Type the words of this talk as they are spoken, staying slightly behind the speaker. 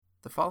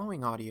The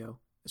following audio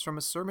is from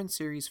a sermon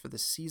series for the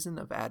season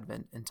of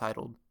Advent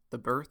entitled The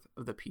Birth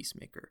of the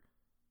Peacemaker.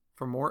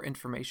 For more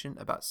information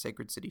about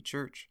Sacred City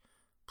Church,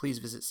 please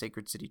visit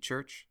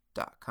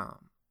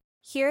sacredcitychurch.com.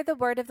 Hear the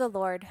word of the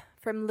Lord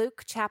from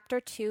Luke chapter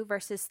 2,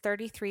 verses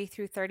 33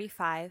 through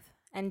 35,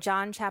 and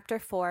John chapter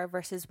 4,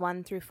 verses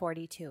 1 through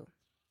 42.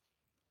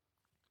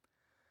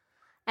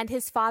 And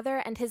his father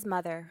and his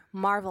mother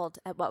marveled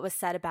at what was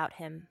said about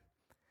him.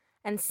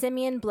 And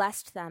Simeon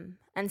blessed them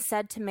and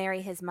said to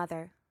Mary his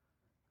mother,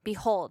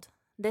 Behold,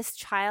 this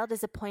child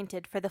is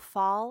appointed for the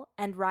fall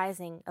and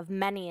rising of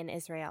many in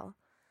Israel,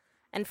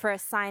 and for a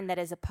sign that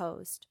is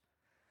opposed.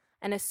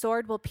 And a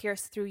sword will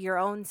pierce through your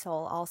own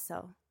soul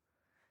also,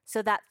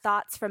 so that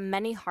thoughts from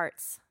many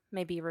hearts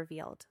may be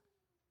revealed.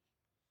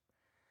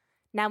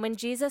 Now when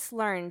Jesus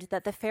learned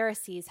that the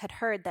Pharisees had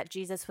heard that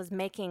Jesus was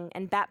making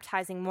and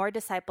baptizing more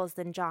disciples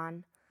than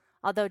John,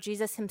 although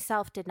Jesus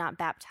himself did not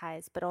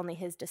baptize, but only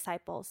his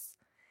disciples,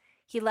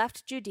 he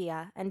left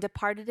Judea and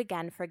departed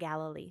again for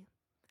Galilee.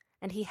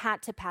 And he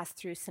had to pass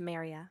through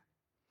Samaria.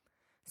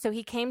 So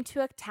he came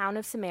to a town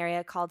of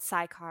Samaria called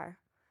Sychar,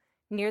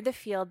 near the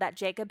field that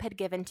Jacob had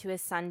given to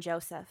his son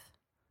Joseph.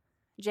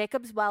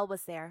 Jacob's well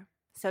was there,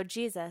 so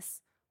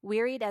Jesus,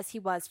 wearied as he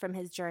was from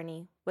his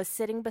journey, was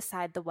sitting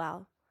beside the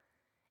well.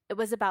 It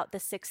was about the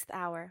 6th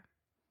hour.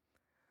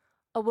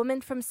 A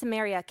woman from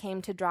Samaria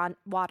came to draw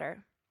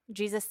water.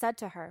 Jesus said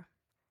to her,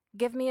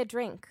 Give me a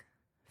drink,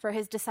 for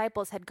his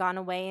disciples had gone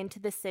away into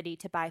the city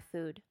to buy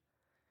food.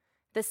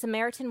 The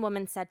Samaritan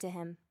woman said to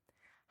him,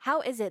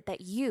 How is it that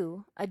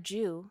you, a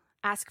Jew,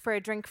 ask for a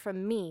drink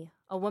from me,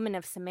 a woman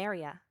of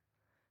Samaria?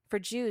 For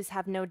Jews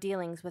have no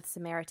dealings with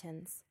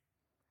Samaritans.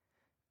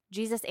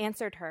 Jesus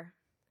answered her,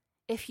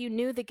 If you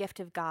knew the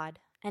gift of God,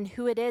 and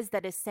who it is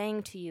that is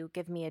saying to you,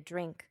 Give me a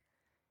drink,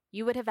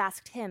 you would have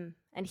asked him,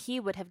 and he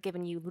would have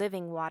given you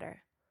living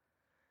water.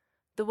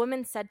 The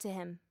woman said to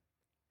him,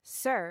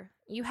 Sir,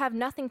 you have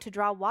nothing to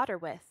draw water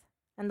with,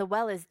 and the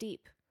well is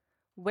deep.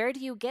 Where do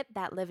you get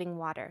that living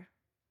water?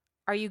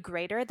 Are you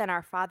greater than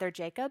our father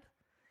Jacob?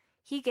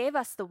 He gave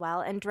us the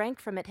well and drank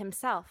from it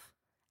himself,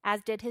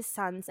 as did his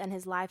sons and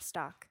his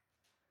livestock.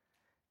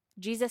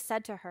 Jesus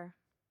said to her,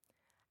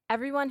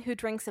 Everyone who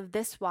drinks of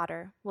this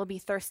water will be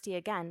thirsty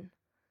again,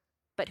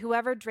 but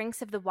whoever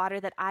drinks of the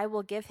water that I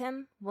will give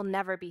him will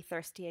never be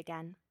thirsty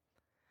again.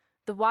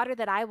 The water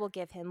that I will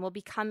give him will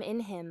become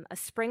in him a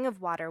spring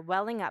of water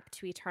welling up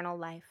to eternal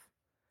life.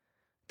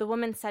 The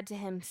woman said to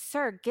him,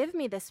 Sir, give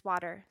me this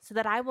water, so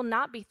that I will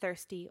not be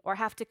thirsty or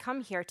have to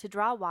come here to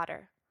draw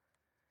water.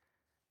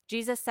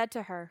 Jesus said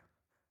to her,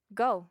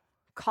 Go,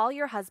 call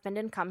your husband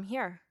and come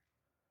here.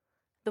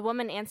 The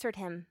woman answered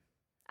him,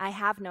 I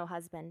have no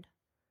husband.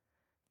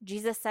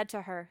 Jesus said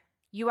to her,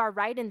 You are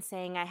right in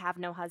saying I have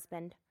no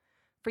husband,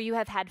 for you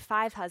have had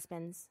 5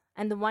 husbands,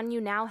 and the one you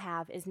now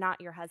have is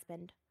not your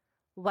husband.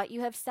 What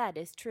you have said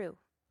is true.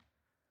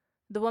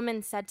 The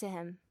woman said to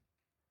him,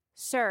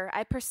 Sir,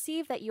 I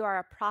perceive that you are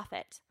a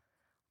prophet.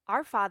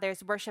 Our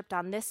fathers worshipped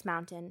on this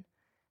mountain,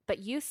 but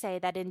you say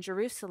that in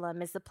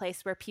Jerusalem is the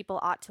place where people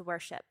ought to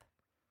worship.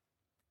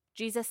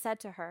 Jesus said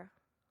to her,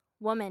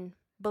 Woman,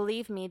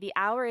 believe me, the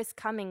hour is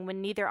coming when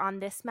neither on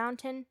this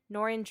mountain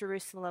nor in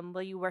Jerusalem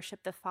will you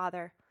worship the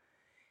Father.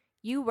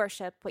 You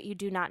worship what you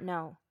do not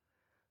know.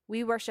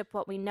 We worship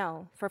what we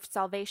know, for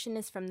salvation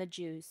is from the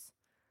Jews.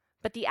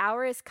 But the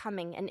hour is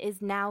coming and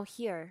is now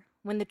here,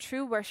 when the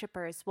true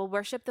worshippers will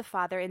worship the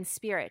Father in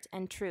spirit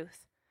and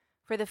truth,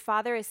 for the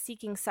Father is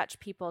seeking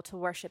such people to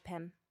worship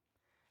him.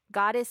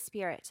 God is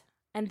spirit,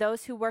 and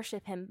those who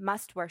worship him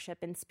must worship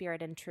in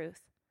spirit and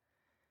truth.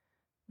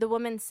 The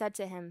woman said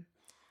to him,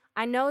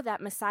 I know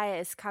that Messiah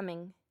is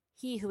coming,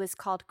 he who is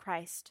called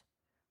Christ.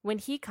 When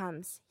he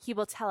comes, he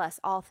will tell us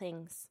all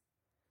things.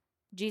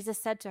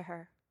 Jesus said to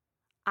her,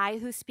 I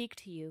who speak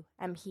to you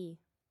am he.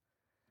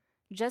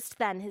 Just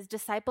then his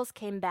disciples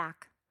came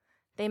back.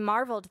 They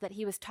marveled that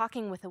he was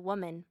talking with a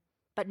woman,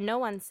 but no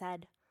one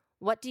said,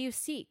 What do you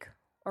seek?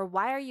 Or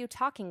why are you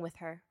talking with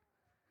her?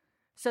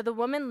 So the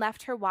woman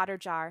left her water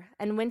jar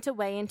and went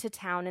away into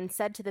town and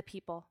said to the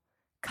people,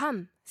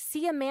 Come,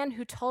 see a man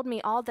who told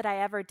me all that I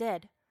ever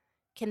did.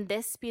 Can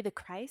this be the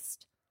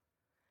Christ?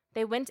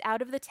 They went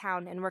out of the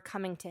town and were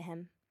coming to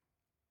him.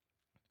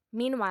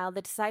 Meanwhile,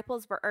 the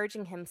disciples were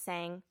urging him,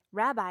 saying,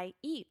 Rabbi,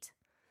 eat.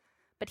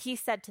 But he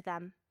said to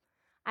them,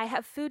 I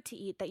have food to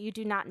eat that you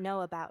do not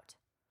know about.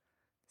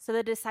 So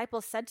the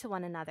disciples said to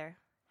one another,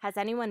 Has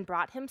anyone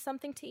brought him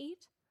something to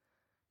eat?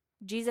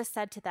 Jesus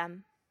said to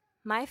them,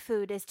 My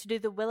food is to do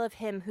the will of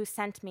him who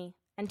sent me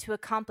and to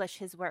accomplish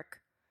his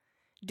work.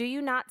 Do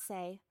you not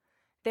say,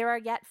 There are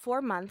yet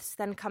 4 months,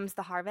 then comes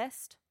the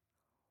harvest?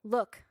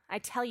 Look, I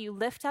tell you,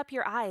 lift up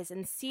your eyes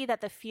and see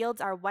that the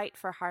fields are white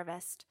for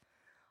harvest.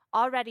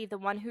 Already the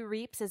one who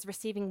reaps is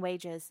receiving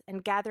wages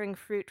and gathering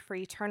fruit for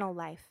eternal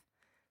life,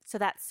 so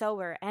that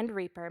sower and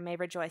reaper may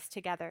rejoice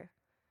together.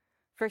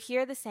 For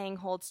here the saying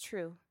holds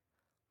true,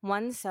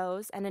 one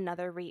sows and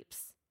another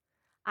reaps.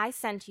 I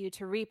sent you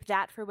to reap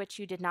that for which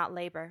you did not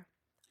labor.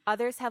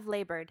 Others have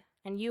labored,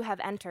 and you have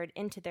entered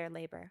into their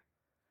labor.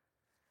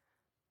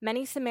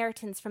 Many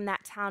Samaritans from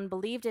that town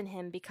believed in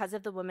him because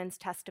of the woman's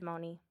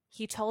testimony.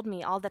 He told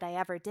me all that I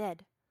ever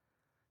did.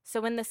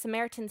 So when the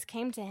Samaritans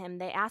came to him,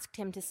 they asked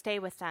him to stay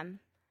with them,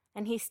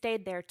 and he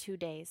stayed there 2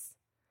 days.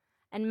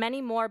 And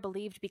many more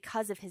believed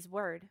because of his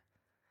word.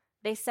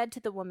 They said to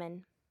the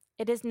woman,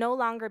 "It is no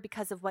longer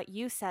because of what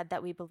you said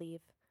that we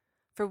believe,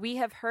 for we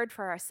have heard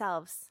for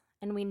ourselves,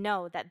 and we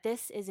know that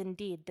this is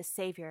indeed the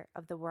Savior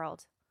of the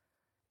world."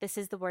 This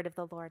is the word of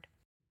the Lord.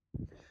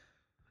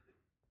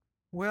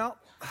 Well,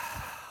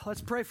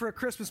 let's pray for a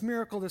Christmas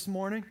miracle this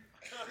morning,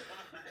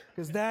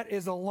 because that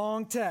is a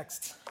long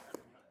text,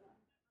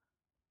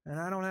 and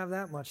I don't have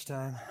that much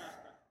time,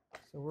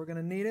 so we're going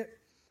to need it.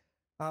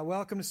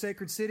 Welcome to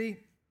Sacred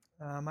City.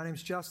 My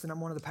name's Justin.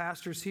 I'm one of the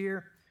pastors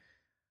here.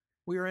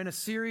 We are in a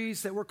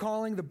series that we're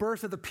calling The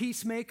Birth of the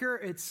Peacemaker.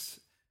 It's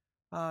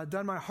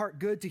done my heart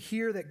good to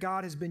hear that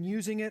God has been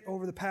using it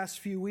over the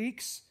past few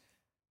weeks.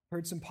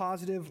 Heard some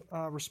positive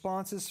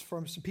responses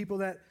from some people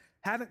that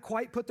haven't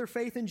quite put their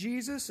faith in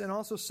Jesus, and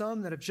also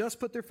some that have just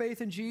put their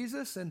faith in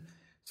Jesus, and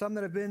some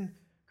that have been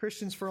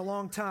Christians for a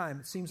long time.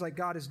 It seems like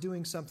God is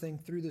doing something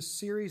through this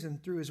series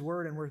and through His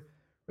Word, and we're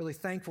really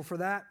thankful for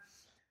that.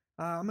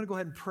 I'm going to go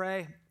ahead and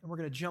pray, and we're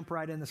going to jump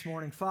right in this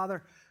morning.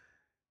 Father,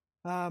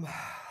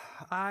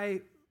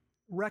 I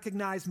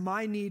recognize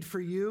my need for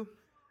you.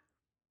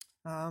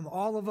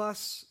 All of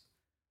us,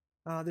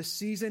 this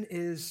season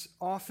is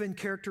often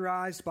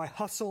characterized by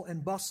hustle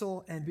and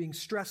bustle and being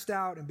stressed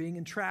out and being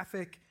in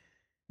traffic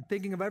and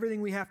thinking of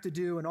everything we have to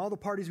do and all the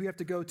parties we have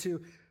to go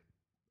to,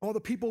 all the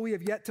people we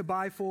have yet to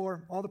buy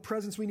for, all the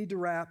presents we need to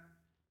wrap,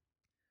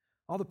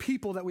 all the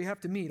people that we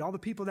have to meet, all the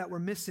people that we're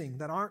missing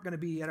that aren't going to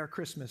be at our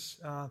Christmas,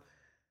 that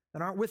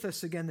aren't with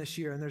us again this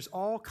year. And there's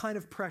all kind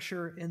of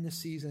pressure in this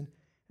season,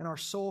 and our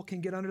soul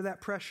can get under that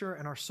pressure,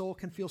 and our soul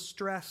can feel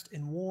stressed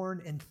and worn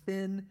and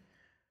thin,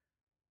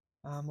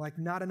 like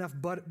not enough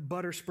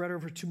butter spread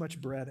over too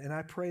much bread. And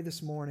I pray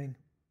this morning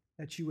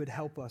that you would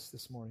help us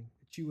this morning,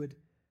 that you would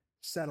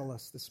settle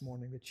us this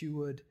morning, that you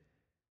would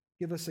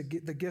give us the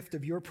gift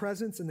of your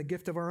presence and the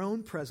gift of our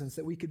own presence,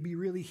 that we could be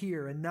really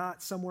here and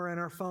not somewhere on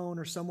our phone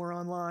or somewhere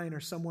online or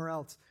somewhere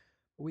else,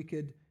 but we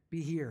could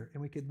be here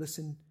and we could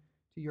listen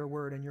to your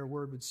word and your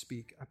word would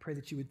speak. I pray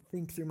that you would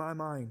think through my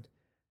mind.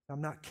 I'm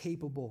not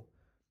capable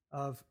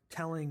of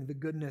telling the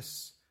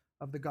goodness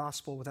of the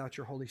gospel without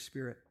your Holy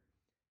Spirit,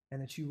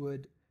 and that you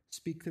would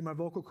speak through my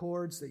vocal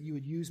cords, that you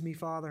would use me,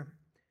 Father,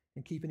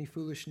 and keep any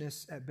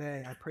foolishness at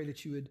bay. I pray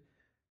that you would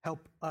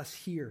help us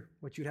hear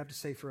what you'd have to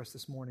say for us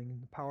this morning.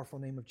 In the powerful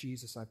name of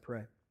Jesus, I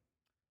pray.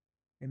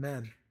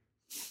 Amen.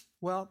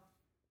 Well,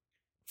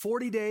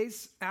 40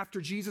 days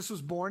after Jesus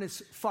was born,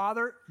 his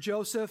father,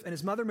 Joseph, and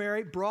his mother,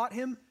 Mary, brought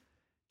him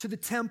to the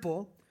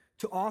temple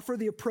to offer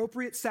the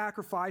appropriate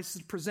sacrifice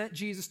to present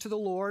Jesus to the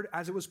Lord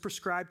as it was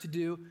prescribed to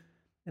do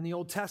in the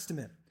Old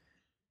Testament.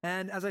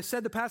 And as I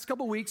said the past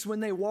couple weeks, when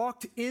they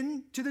walked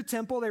into the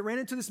temple, they ran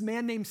into this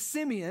man named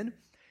Simeon.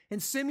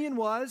 And Simeon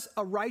was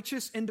a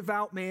righteous and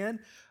devout man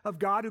of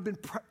God who'd been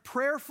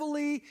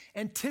prayerfully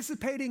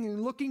anticipating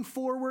and looking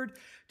forward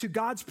to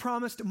God's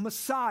promised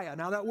Messiah.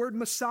 Now that word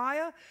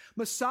Messiah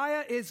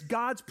is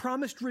God's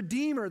promised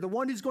Redeemer, the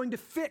one who's going to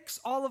fix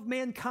all of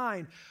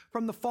mankind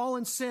from the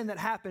fallen sin that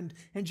happened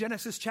in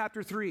Genesis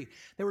chapter 3.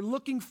 They were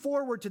looking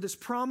forward to this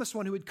promised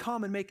one who would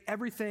come and make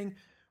everything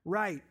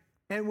right.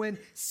 And when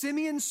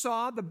Simeon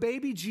saw the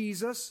baby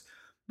Jesus,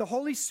 the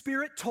Holy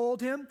Spirit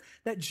told him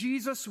that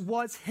Jesus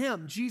was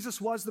him. Jesus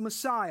was the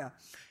Messiah.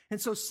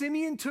 And so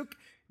Simeon took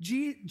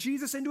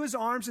Jesus into his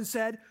arms and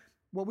said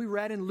what we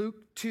read in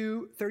Luke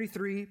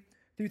 2:33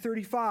 through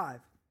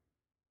 35.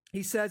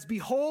 He says,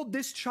 "Behold,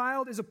 this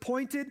child is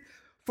appointed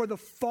for the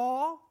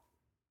fall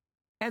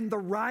and the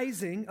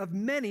rising of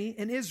many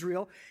in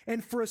Israel,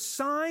 and for a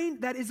sign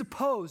that is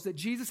opposed," that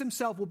Jesus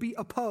himself will be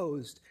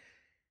opposed.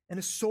 "And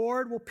a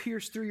sword will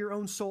pierce through your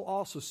own soul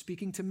also,"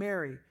 speaking to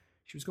Mary.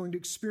 She was going to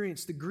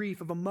experience the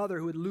grief of a mother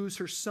who would lose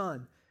her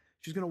son.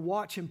 She was going to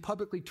watch him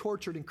publicly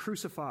tortured and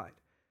crucified.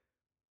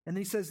 And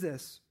then he says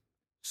this,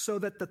 "So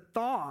that the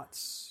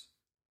thoughts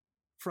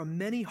from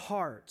many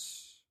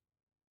hearts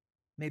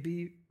may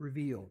be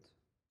revealed."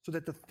 So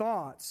that the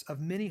thoughts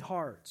of many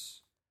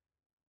hearts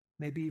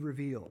may be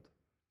revealed.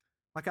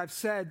 Like I've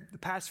said the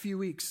past few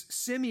weeks,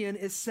 Simeon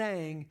is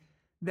saying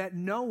that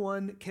no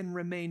one can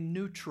remain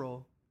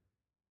neutral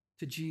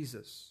to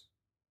Jesus.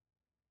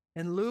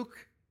 In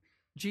Luke,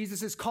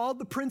 Jesus is called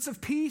the Prince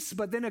of Peace,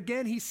 but then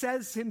again, he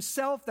says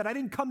himself that I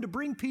didn't come to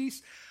bring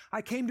peace,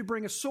 I came to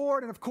bring a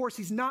sword. And of course,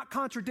 he's not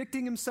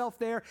contradicting himself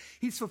there.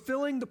 He's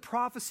fulfilling the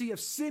prophecy of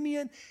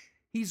Simeon.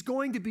 He's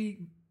going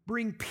to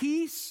bring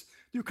peace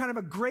through kind of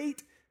a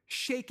great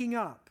shaking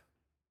up.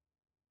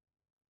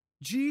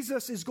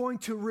 Jesus is going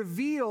to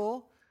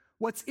reveal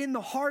what's in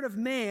the heart of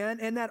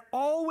man, and that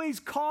always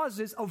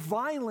causes a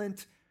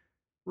violent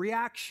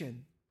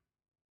reaction.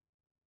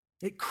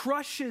 It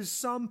crushes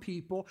some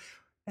people,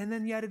 and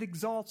then yet it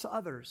exalts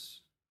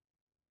others.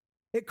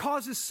 It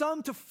causes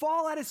some to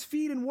fall at his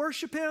feet and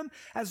worship him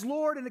as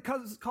Lord, and it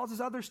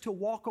causes others to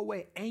walk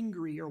away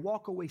angry or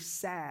walk away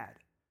sad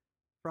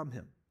from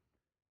him.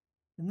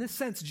 In this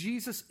sense,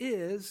 Jesus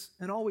is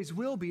and always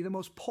will be the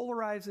most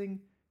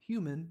polarizing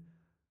human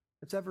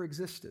that's ever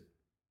existed.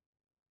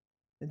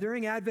 And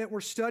during Advent,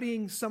 we're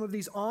studying some of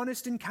these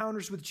honest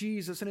encounters with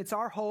Jesus, and it's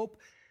our hope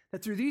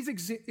that through these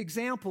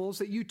examples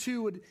that you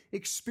too would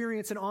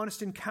experience an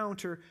honest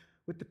encounter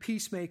with the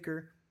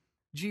peacemaker,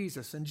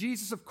 Jesus. And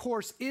Jesus, of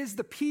course, is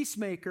the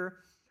peacemaker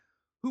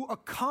who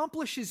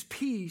accomplishes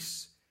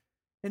peace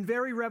in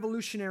very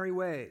revolutionary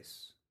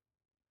ways.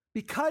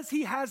 Because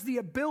he has the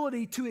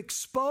ability to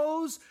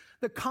expose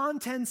the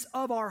contents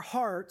of our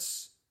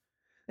hearts,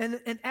 and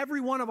in every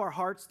one of our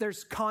hearts,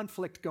 there's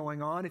conflict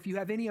going on. If you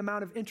have any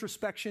amount of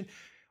introspection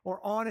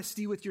or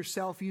honesty with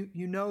yourself, you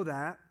know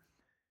that.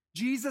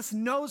 Jesus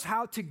knows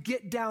how to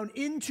get down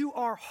into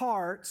our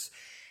hearts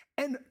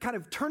and kind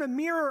of turn a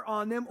mirror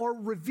on them or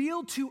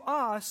reveal to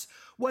us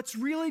what's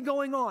really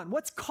going on,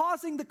 what's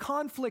causing the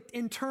conflict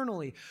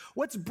internally,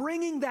 what's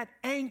bringing that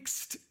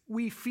angst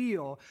we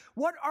feel.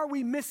 What are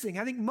we missing?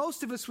 I think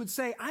most of us would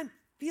say, I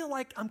feel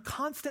like I'm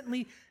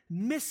constantly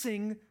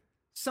missing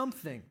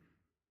something.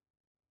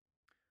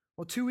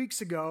 Well, 2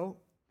 weeks ago,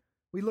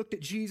 we looked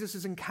at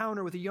Jesus'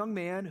 encounter with a young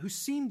man who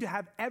seemed to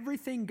have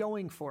everything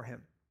going for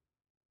him.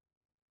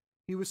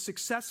 He was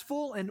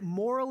successful and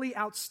morally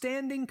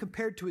outstanding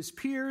compared to his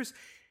peers,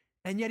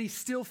 and yet he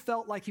still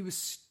felt like he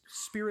was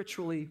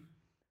spiritually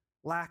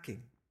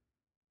lacking.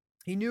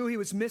 He knew he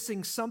was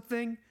missing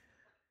something,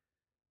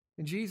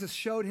 and Jesus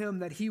showed him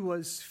that he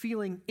was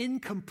feeling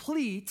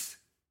incomplete.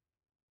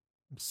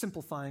 I'm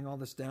simplifying all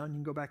this down. You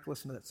can go back and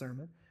listen to that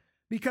sermon.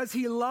 Because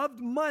he loved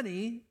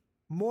money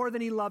more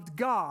than he loved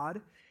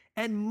God,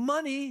 and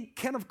money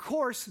can, of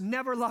course,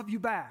 never love you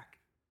back.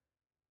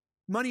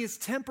 Money is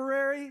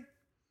temporary,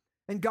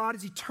 and God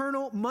is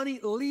eternal. Money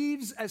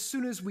leaves as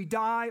soon as we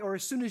die or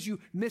as soon as you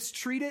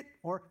mistreat it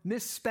or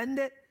misspend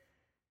it,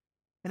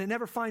 and it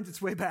never finds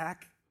its way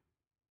back.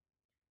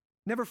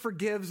 Never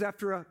forgives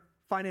after a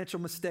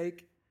financial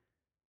mistake.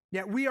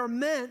 Yet we are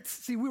meant,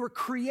 we were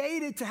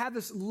created to have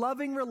this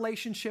loving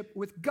relationship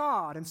with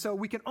God, and so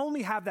we can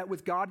only have that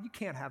with God. You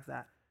can't have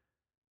that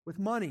with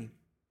money.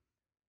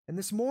 And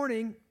this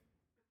morning,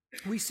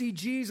 we see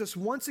Jesus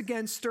once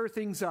again stir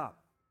things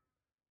up.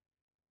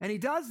 And he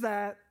does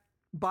that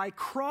by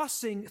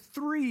crossing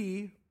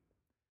 3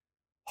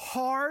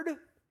 hard,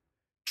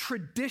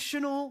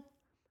 traditional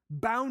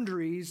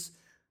boundaries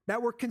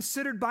that were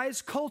considered by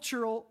his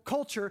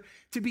culture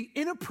to be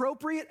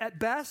inappropriate at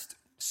best.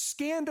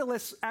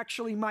 Scandalous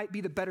actually might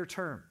be the better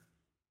term.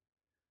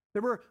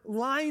 There were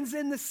lines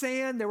in the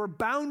sand, there were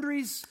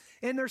boundaries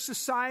in their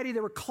society,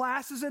 there were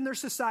classes in their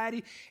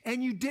society,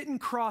 and you didn't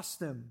cross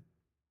them.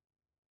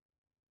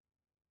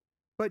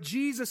 But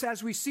Jesus,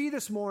 as we see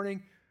this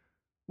morning,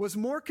 was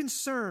more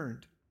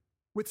concerned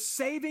with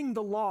saving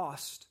the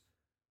lost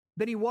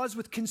than he was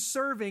with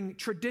conserving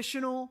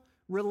traditional,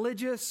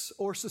 religious,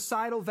 or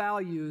societal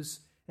values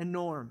and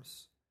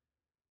norms.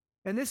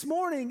 And this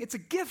morning, it's a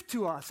gift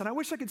to us, and I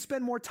wish I could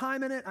spend more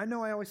time in it. I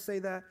know I always say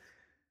that.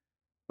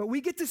 But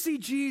we get to see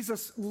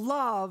Jesus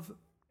love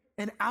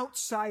an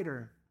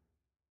outsider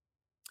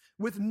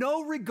with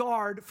no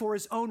regard for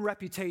his own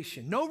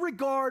reputation, no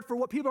regard for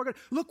what people are going to,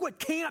 look what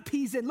camp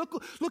he's in,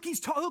 look who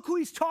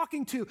he's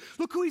talking to,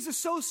 look who he's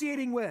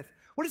associating with.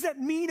 What does that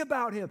mean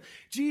about him?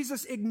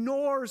 Jesus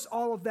ignores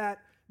all of that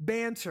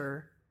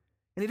banter,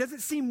 and he doesn't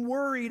seem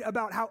worried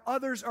about how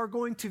others are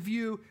going to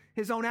view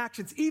his own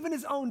actions. Even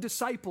his own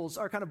disciples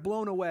are kind of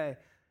blown away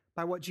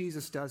by what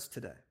Jesus does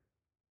today.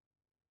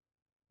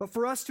 But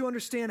for us to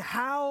understand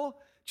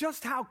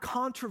just how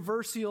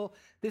controversial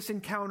this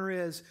encounter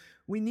is,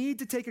 we need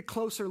to take a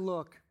closer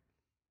look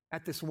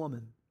at this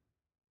woman.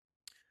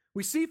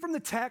 We see from the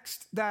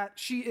text that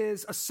she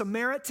is a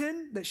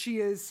Samaritan, that she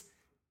is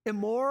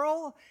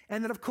immoral,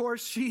 and that, of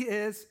course, she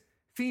is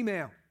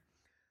female.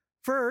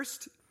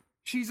 First,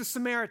 she's a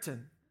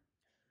Samaritan.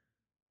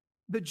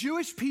 The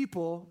Jewish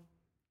people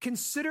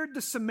considered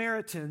the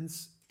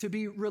Samaritans to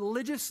be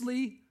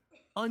religiously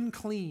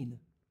unclean.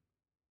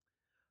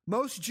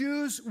 Most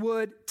Jews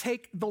would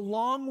take the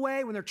long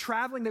way. When they're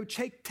traveling, they would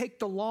take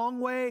the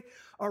long way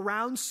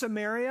around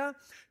Samaria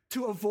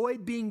to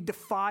avoid being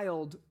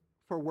defiled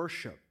for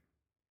worship.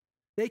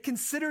 They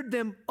considered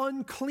them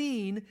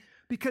unclean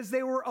because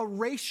they were a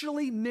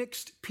racially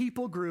mixed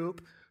people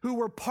group who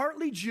were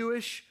partly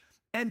Jewish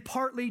and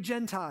partly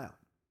Gentile.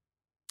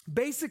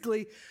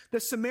 Basically, the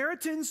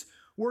Samaritans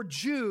were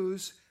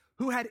Jews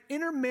who had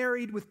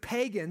intermarried with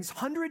pagans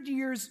 100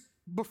 years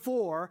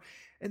before.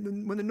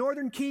 And when the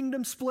northern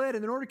kingdom split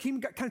and the northern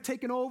kingdom got kind of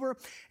taken over,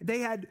 they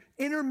had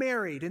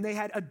intermarried and they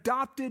had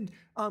adopted,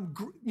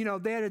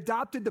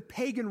 the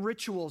pagan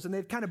rituals, and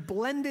they've kind of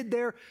blended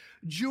their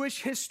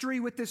Jewish history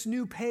with this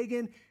new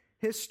pagan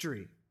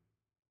history.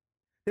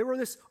 They were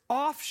this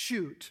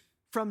offshoot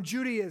from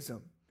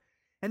Judaism,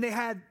 and they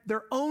had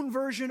their own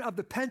version of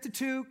the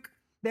Pentateuch.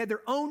 They had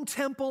their own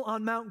temple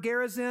on Mount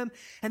Gerizim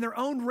and their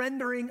own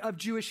rendering of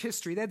Jewish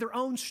history. They had their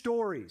own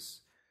stories.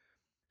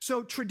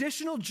 So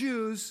traditional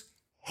Jews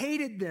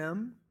hated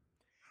them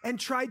and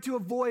tried to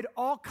avoid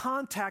all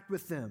contact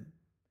with them.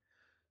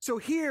 So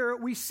here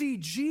we see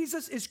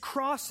Jesus is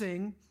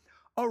crossing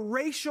a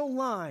racial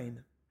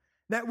line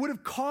that would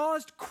have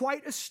caused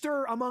quite a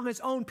stir among his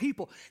own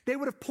people. They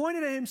would have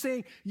pointed at him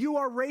saying, you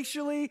are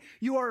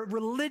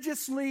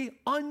religiously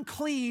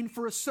unclean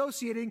for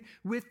associating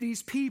with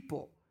these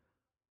people.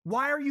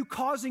 Why are you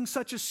causing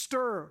such a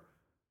stir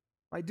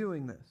by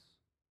doing this?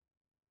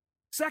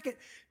 Second,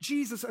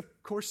 Jesus, of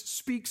course,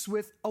 speaks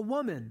with a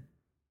woman.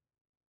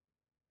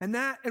 And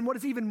what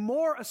is even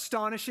more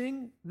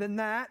astonishing than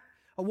that,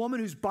 a woman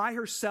who's by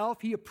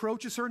herself, he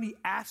approaches her and he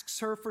asks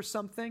her for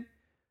something.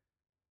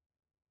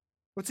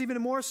 What's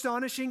even more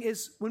astonishing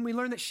is when we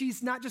learn that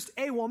she's not just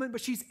a woman, but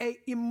she's an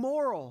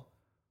immoral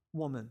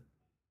woman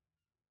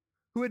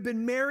who had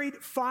been married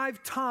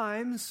 5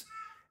 times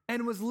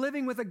and was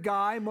living with a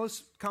guy,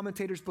 most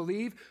commentators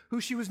believe, who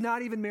she was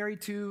not even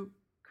married to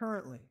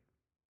currently.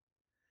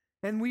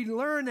 And we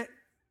learn that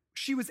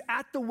she was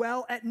at the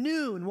well at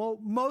noon. Well,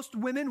 most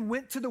women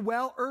went to the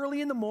well early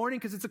in the morning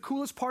because it's the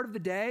coolest part of the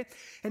day.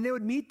 And they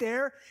would meet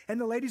there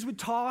and the ladies would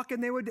talk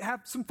and they would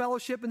have some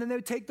fellowship and then they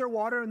would take their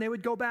water and they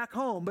would go back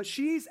home. But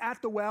she's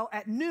at the well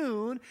at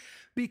noon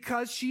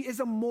because she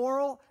is a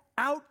moral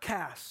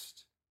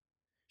outcast.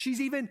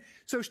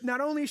 So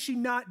not only is she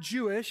not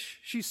Jewish,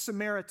 she's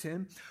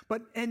Samaritan,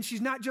 and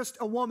she's not just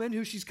a woman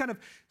who she's kind of,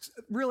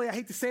 really, I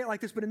hate to say it like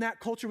this, but in that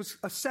culture was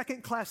a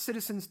second-class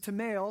citizen to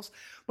males.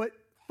 But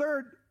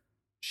third,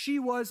 she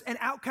was an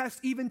outcast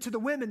even to the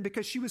women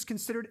because she was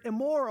considered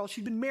immoral.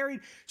 She'd been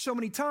married so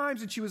many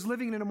times and she was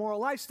living in an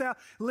immoral lifestyle,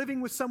 living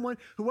with someone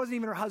who wasn't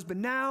even her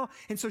husband now.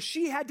 And so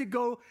she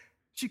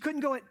couldn't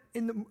go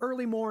in the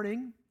early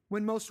morning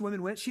when most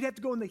women went. She'd have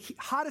to go in the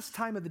hottest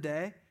time of the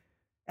day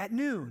at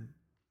noon.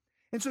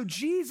 And so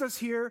Jesus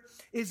here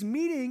is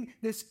meeting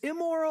this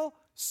immoral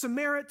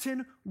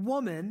Samaritan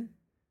woman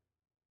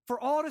for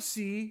all to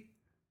see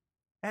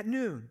at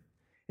noon.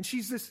 And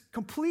she's this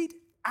complete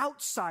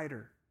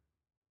outsider.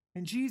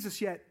 And Jesus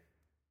yet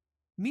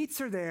meets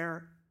her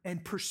there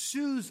and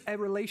pursues a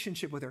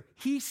relationship with her.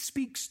 He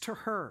speaks to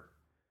her.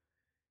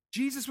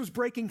 Jesus was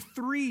breaking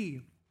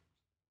 3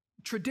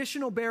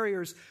 traditional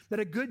barriers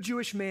that a good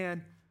Jewish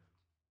man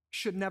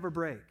should never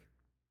break.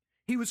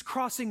 He was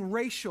crossing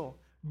racial,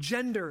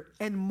 gender,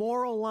 and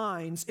moral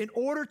lines in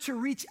order to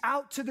reach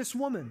out to this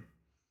woman.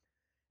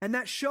 And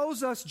that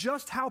shows us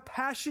just how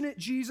passionate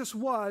Jesus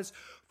was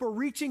for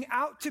reaching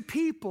out to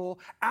people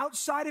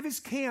outside of his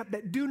camp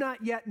that do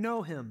not yet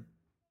know him.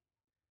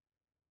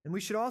 And we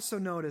should also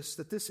notice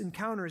that this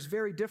encounter is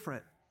very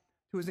different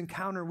to his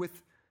encounter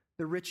with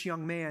the rich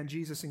young man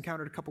Jesus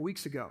encountered a couple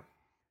weeks ago.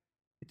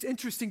 It's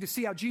interesting to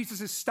see how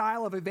Jesus'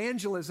 style of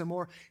evangelism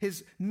or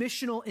his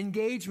missional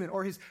engagement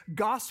or his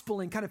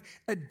gospeling kind of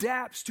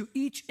adapts to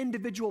each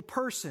individual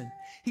person.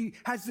 He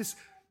has this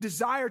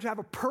desire to have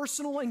a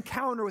personal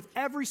encounter with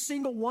every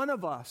single one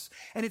of us.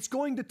 And it's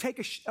going to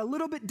take a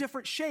little bit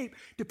different shape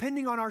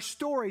depending on our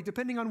story,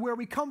 depending on where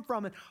we come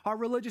from and our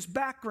religious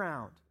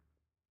background.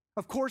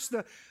 Of course,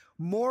 the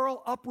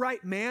moral,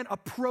 upright man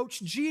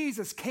approached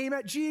Jesus, came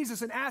at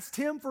Jesus and asked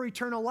him for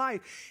eternal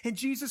life. And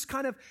Jesus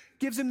kind of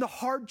gives him the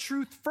hard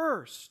truth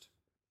first.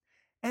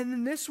 And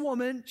then this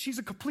woman, she's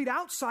a complete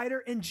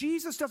outsider, and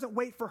Jesus doesn't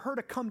wait for her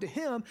to come to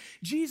him.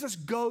 Jesus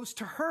goes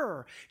to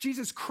her.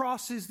 Jesus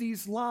crosses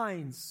these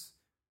lines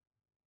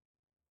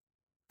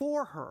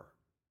for her.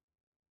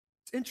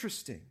 It's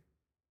interesting.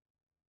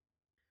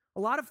 A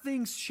lot of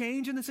things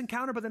change in this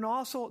encounter, but then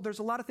also there's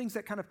a lot of things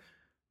that kind of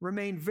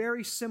remain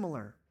very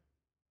similar.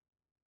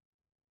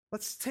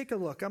 Let's take a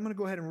look. I'm going to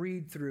go ahead and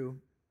read through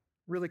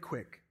really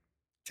quick.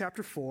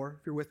 Chapter 4,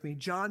 if you're with me.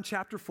 John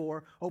chapter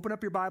 4. Open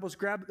up your Bibles.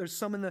 There's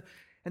some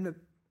in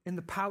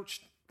the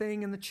pouch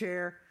thing in the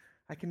chair.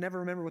 I can never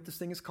remember what this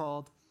thing is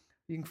called.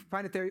 You can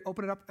find it there.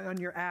 Open it up on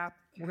your app.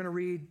 We're going to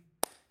read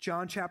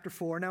John chapter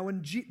 4. Now,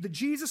 when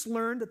Jesus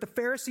learned that the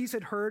Pharisees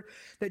had heard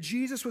that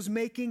Jesus was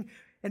making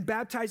and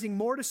baptizing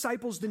more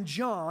disciples than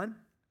John,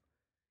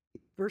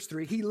 verse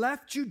 3, he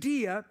left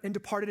Judea and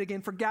departed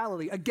again for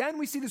Galilee. Again,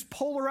 we see this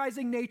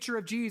polarizing nature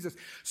of Jesus.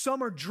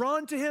 Some are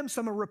drawn to him,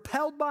 some are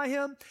repelled by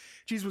him.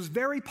 Jesus was a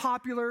very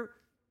popular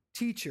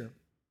teacher.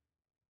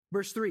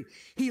 Verse 3,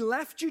 he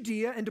left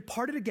Judea and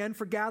departed again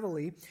for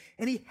Galilee,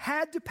 and he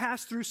had to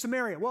pass through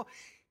Samaria. Well,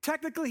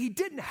 technically, he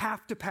didn't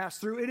have to pass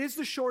through. It is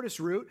the shortest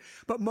route,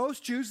 but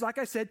most Jews, like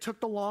I said, took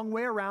the long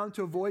way around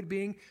to avoid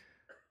being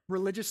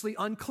religiously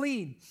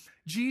unclean.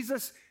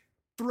 Jesus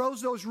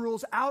throws those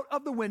rules out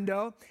of the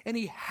window, and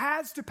he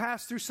has to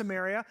pass through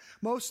Samaria.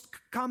 Most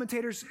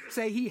commentators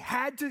say he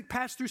had to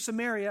pass through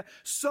Samaria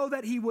so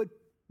that he would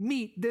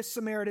meet this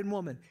Samaritan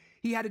woman.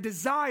 He had a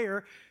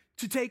desire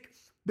to take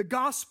the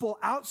gospel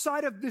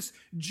outside of this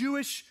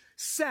Jewish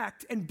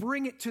sect and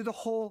bring it to the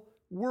whole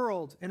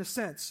world, in a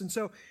sense. And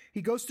so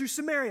he goes through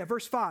Samaria,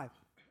 verse 5.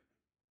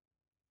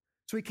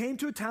 So he came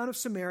to a town of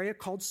Samaria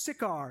called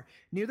Sychar,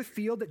 near the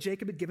field that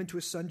Jacob had given to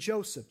his son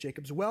Joseph.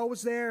 Jacob's well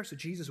was there, so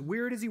Jesus,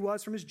 wearied as he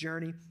was from his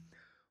journey,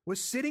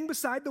 was sitting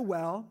beside the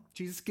well.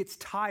 Jesus gets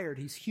tired.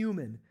 He's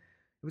human.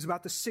 It was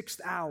about the 6th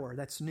hour.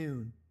 That's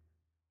noon.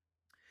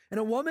 And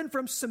a woman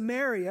from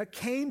Samaria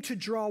came to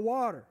draw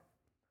water.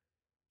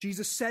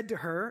 Jesus said to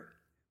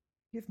her,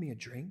 "Give me a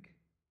drink."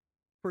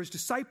 For his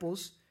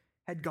disciples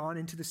had gone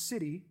into the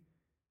city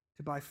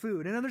to buy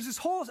food. And then there's this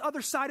whole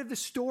other side of the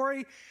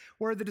story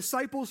where the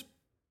disciples,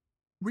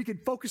 we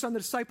could focus on the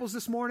disciples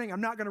this morning.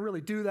 I'm not going to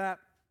really do that.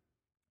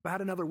 If I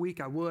had another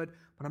week, I would,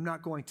 but I'm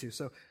not going to.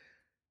 So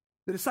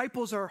the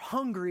disciples are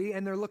hungry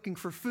and they're looking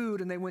for food,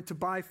 and they went to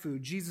buy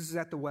food. Jesus is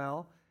at the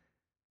well,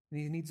 and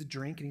he needs a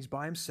drink, and he's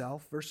by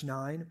himself. Verse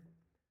 9,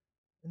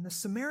 and the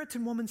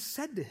Samaritan woman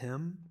said to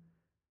him,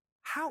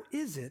 "How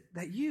is it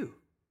that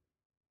you,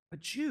 a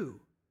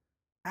Jew,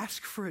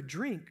 ask for a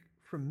drink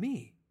from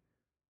me,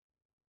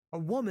 a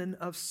woman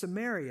of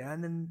Samaria?"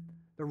 And then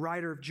the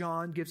writer of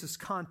John gives us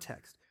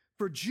context.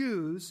 For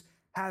Jews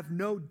have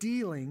no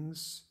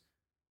dealings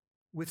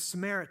with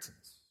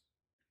Samaritans.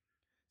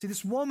 See,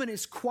 this woman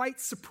is quite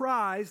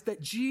surprised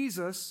that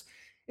Jesus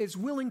is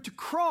willing to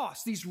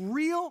cross these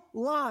real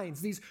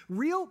lines, these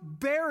real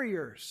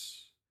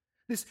barriers,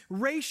 this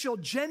racial,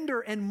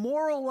 gender, and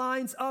moral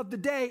lines of the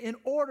day in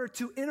order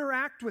to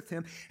interact with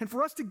him. And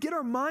for us to get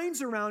our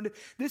minds around it,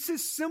 this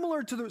is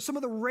similar to some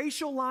of the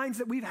racial lines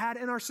that we've had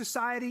in our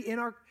society, in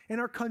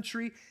our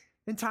country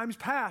in times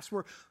past,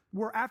 where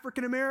we're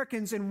African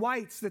Americans and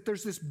whites, that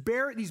there's these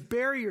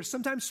barriers,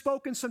 sometimes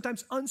spoken,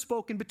 sometimes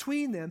unspoken,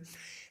 between them.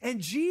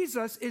 And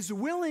Jesus is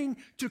willing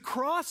to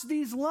cross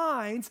these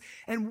lines,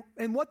 and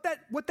what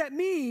that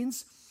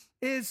means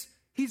is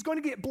he's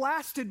going to get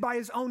blasted by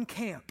his own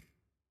camp.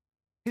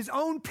 His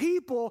own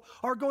people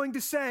are going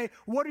to say,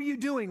 "What are you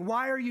doing?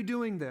 Why are you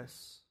doing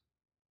this?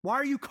 Why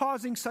are you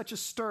causing such a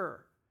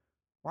stir?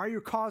 Why are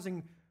you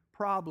causing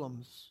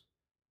problems?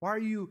 Why are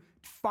you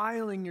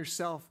defiling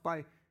yourself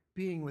by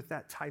being with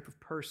that type of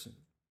person?"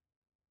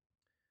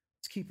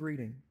 Let's keep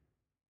reading.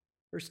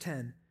 Verse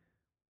 10.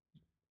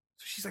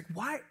 So she's like,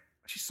 why?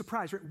 She's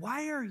surprised, right?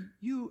 "Why are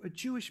you, a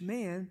Jewish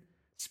man,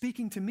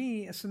 speaking to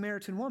me, a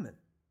Samaritan woman?"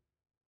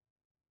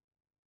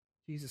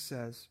 Jesus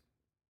says,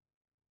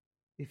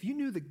 "If you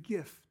knew the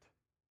gift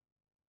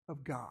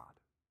of God,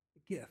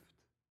 the gift,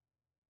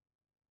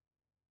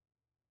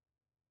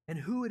 and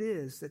who it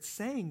is that's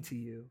saying to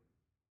you,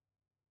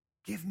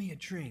 'Give me a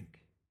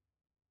drink,'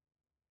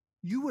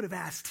 you would have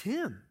asked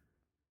him,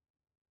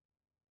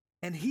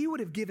 and he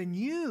would have given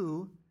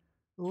you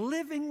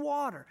living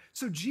water."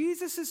 So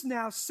Jesus is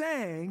now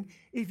saying,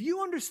 if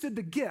you understood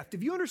the gift,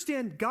 if you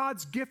understand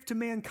God's gift to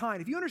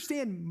mankind, if you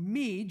understand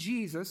me,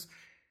 Jesus,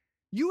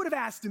 you would have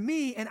asked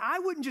me, and I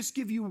wouldn't just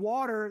give you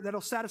water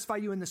that'll satisfy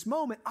you in this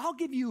moment. I'll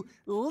give you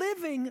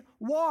living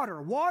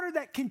water, water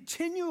that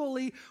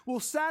continually will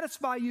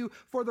satisfy you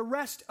for the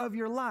rest of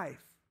your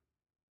life.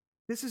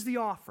 This is the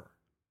offer.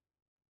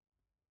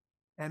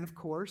 And of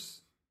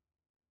course,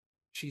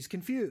 she's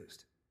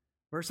confused.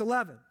 Verse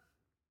 11,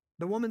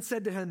 the woman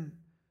said to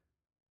him,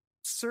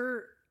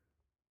 "Sir,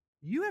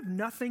 you have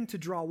nothing to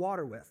draw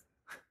water with.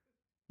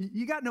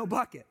 You got no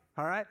bucket,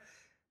 all right?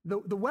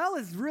 The well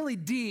is really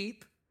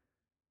deep.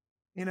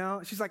 You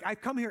know, she's like, I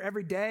come here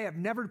every day. I've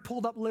never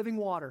pulled up living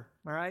water,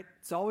 all right?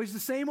 It's always the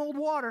same old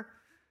water.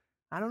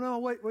 I don't know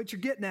what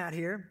you're getting at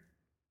here.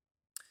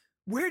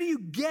 Where do you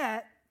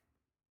get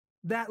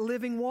that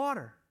living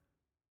water?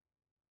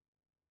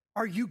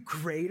 Are you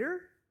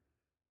greater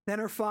than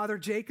her father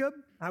Jacob?"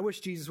 I wish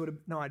Jesus would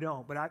have, no, I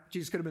don't, but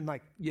Jesus could have been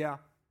like, "Yeah,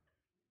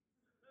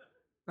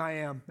 I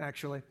am,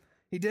 actually."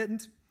 He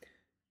didn't.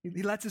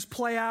 He lets us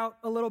play out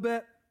a little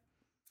bit.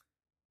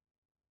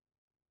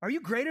 "Are you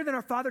greater than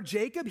our father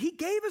Jacob? He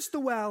gave us the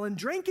well and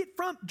drank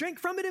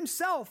from it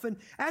himself,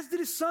 and as did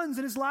his sons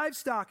and his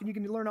livestock." And you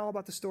can learn all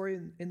about the story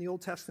in the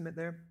Old Testament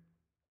there.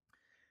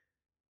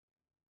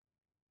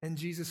 And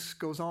Jesus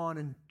goes on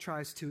and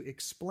tries to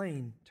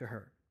explain to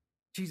her.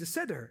 Jesus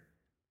said to her,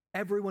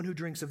 "Everyone who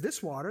drinks of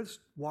this water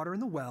in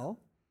the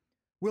well,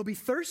 will be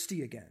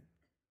thirsty again.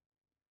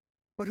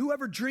 But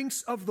whoever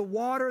drinks of the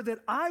water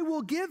that I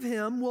will give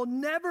him will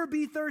never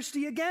be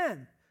thirsty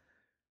again.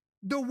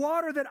 The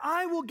water that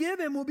I will give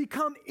him will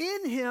become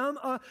in him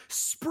a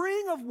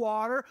spring of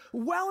water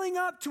welling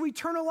up to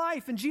eternal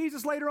life." And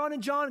Jesus later on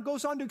in John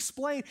goes on to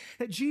explain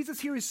that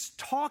Jesus here is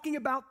talking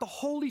about the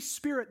Holy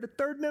Spirit, the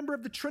third member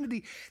of the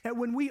Trinity, that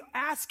when we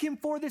ask him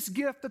for this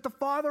gift, that the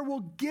Father will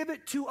give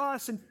it to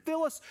us and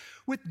fill us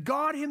with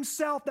God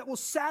himself that will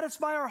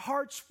satisfy our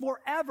hearts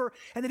forever,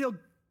 and that he'll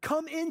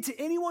come into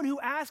anyone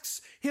who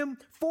asks him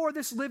for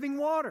this living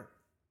water.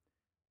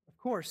 Of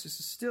course,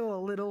 this is still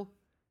a little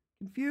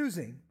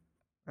confusing.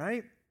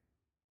 Right?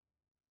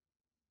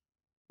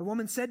 The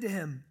woman said to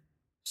him,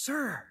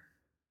 "Sir,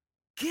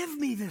 give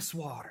me this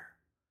water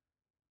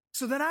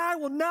so that I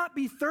will not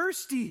be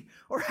thirsty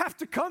or have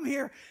to come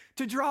here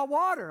to draw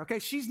water." Okay,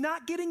 she's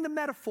not getting the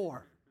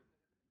metaphor.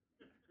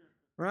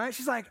 Right?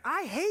 She's like,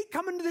 I hate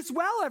coming to this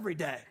well every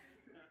day.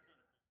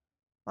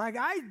 Like,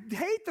 I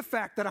hate the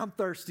fact that I'm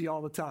thirsty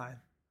all the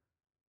time.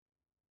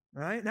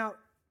 Right? Now,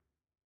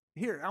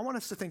 here, I want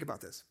us to think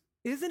about this.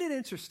 Isn't it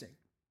interesting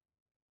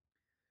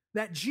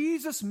that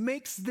Jesus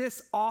makes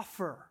this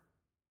offer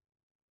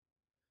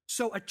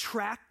so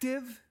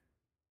attractive,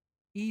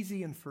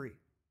 easy, and free?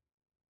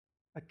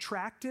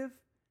 Attractive,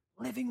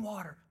 living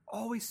water.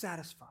 always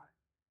satisfy.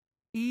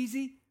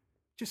 Easy,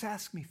 just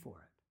ask me for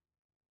it.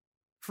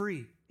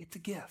 Free, it's a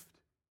gift.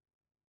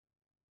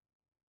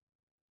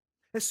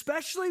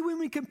 Especially when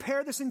we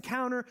compare this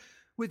encounter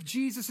with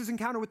Jesus'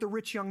 encounter with the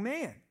rich young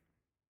man.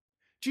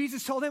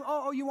 Jesus told him,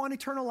 oh, you want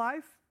eternal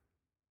life?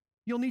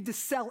 You'll need to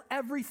sell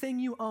everything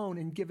you own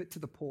and give it to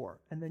the poor,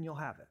 and then you'll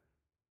have it.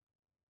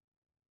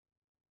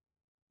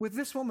 With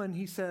this woman,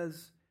 he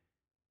says,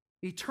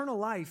 eternal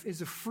life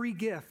is a free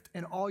gift,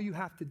 and all you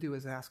have to do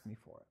is ask me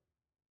for it.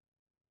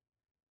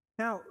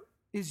 Now,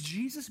 is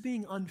Jesus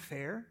being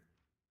unfair?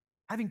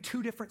 Having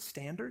two different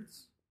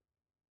standards?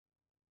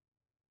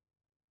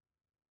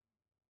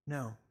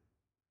 No.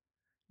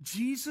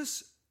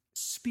 Jesus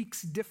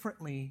speaks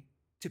differently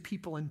to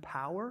people in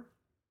power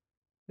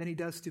than he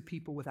does to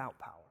people without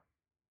power.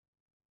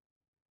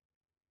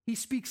 He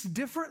speaks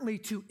differently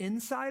to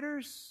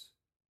insiders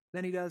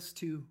than he does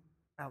to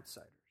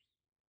outsiders.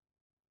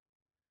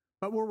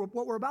 But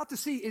what we're about to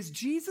see is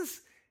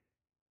Jesus,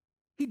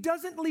 he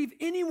doesn't leave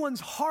anyone's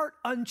heart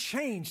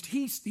unchanged.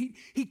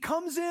 He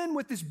comes in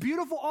with this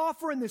beautiful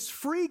offer and this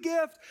free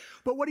gift,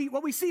 but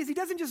what we see is he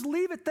doesn't just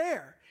leave it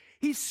there.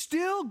 He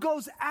still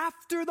goes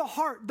after the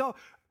heart.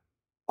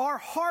 Our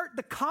heart,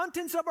 the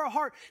contents of our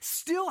heart,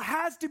 still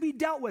has to be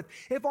dealt with.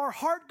 If our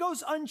heart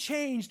goes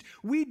unchanged,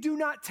 we do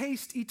not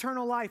taste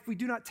eternal life. We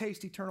do not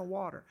taste eternal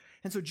water.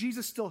 And so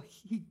Jesus still,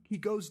 he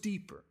goes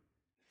deeper,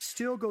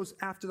 still goes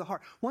after the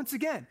heart. Once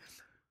again,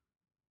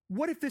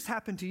 what if this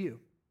happened to you?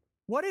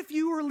 What if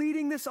you were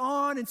leading this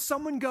on and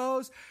someone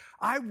goes,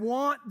 I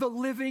want the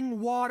living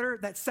water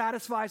that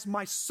satisfies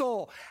my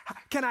soul.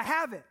 Can I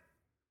have it?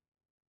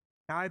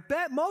 Now, I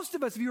bet most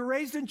of us, if you were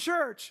raised in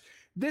church,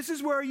 this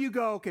is where you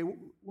go, okay,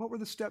 what were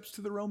the steps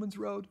to the Romans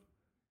road?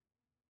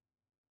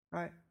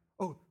 Right?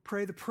 Oh,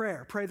 pray the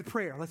prayer.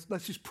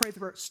 Let's just pray the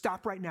prayer.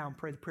 Stop right now and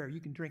pray the prayer.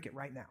 You can drink it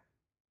right now.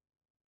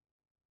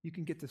 You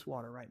can get this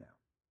water right now.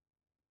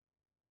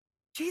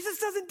 Jesus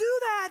doesn't do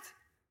that.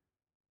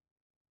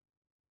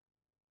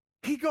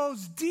 He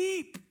goes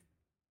deep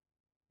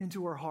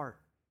into her heart.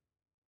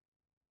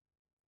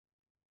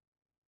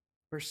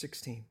 Verse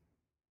 16.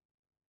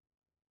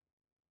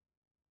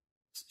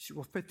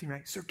 Well, 15,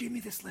 right? Sir, give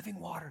me this living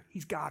water.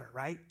 He's got her,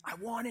 right? I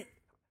want it.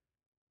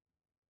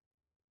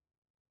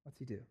 What's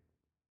he do?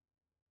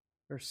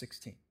 Verse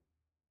 16.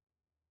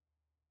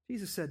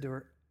 Jesus said to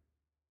her,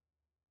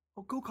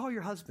 oh, go call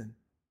your husband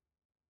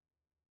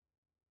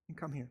and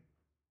come here.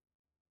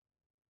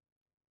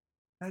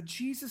 Now,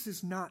 Jesus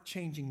is not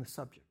changing the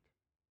subject.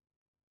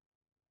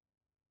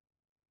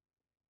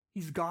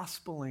 He's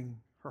gospeling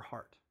her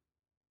heart.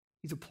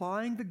 He's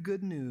applying the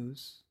good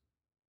news,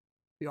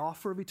 the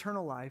offer of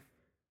eternal life,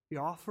 the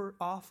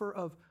offer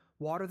of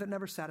water that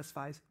never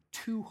satisfies,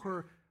 to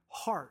her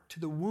heart, to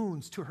the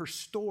wounds, to her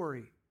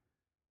story.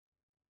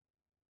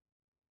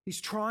 He's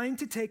trying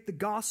to take the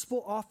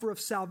gospel offer of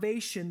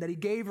salvation that he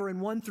gave her in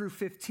 1 through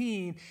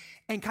 15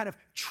 and kind of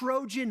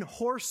Trojan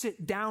horse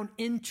it down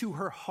into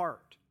her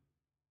heart.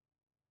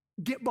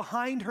 Get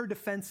behind her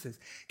defenses.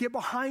 Get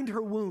behind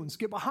her wounds.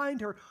 Get behind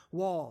her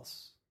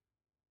walls.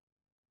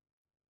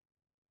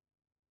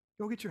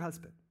 Go get your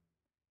husband.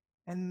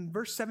 And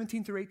verse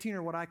 17 through 18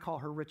 are what I call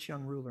her rich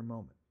young ruler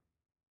moment.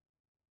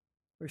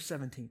 Verse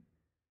 17.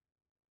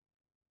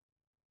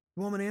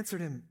 The woman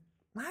answered him,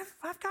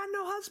 I've got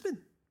no husband.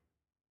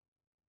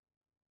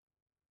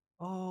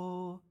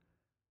 Oh,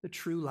 the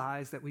true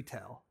lies that we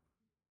tell.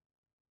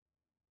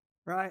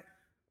 Right?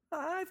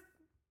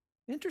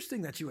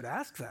 Interesting that you would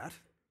ask that.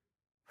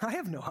 I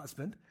have no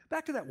husband.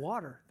 Back to that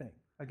water thing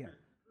again.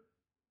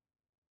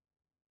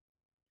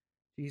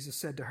 Jesus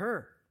said to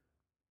her,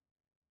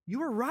 you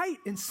were right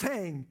in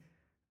saying,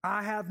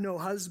 I have no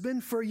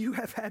husband, for you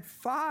have had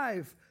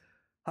 5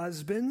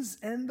 husbands,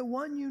 and the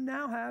one you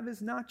now have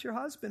is not your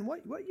husband.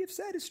 What you've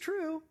said is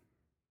true.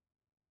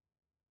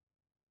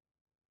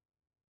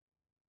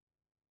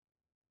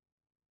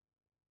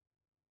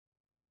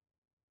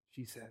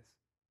 She says,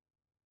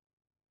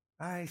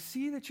 I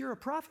see that you're a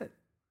prophet.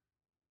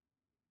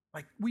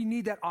 Like, we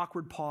need that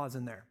awkward pause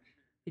in there.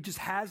 It just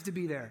has to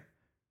be there,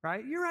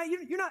 right? You're right.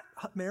 You're not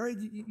married.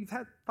 You've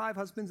had 5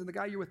 husbands, and the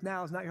guy you're with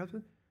now is not your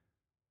husband.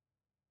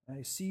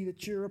 I see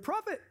that you're a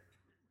prophet.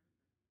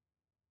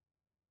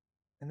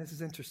 And this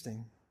is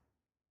interesting,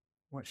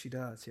 what she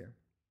does here.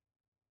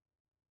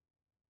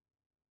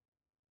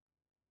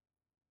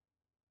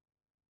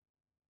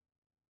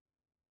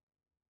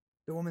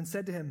 The woman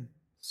said to him,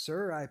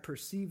 Sir, I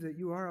perceive that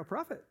you are a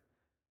prophet.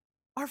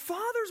 Our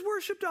fathers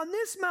worshipped on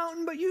this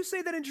mountain, but you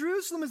say that in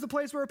Jerusalem is the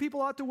place where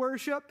people ought to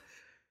worship.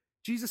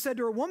 Jesus said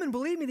to her, Woman,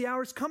 believe me, the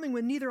hour is coming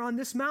when neither on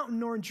this mountain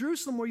nor in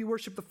Jerusalem will you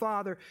worship the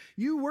Father.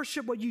 You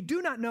worship what you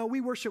do not know. We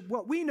worship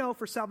what we know,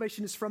 for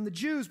salvation is from the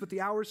Jews. But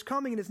the hour is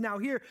coming and is now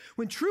here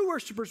when true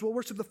worshipers will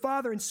worship the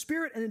Father in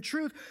spirit and in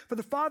truth, for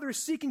the Father is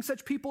seeking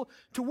such people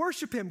to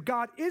worship him.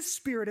 God is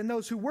spirit, and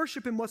those who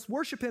worship him must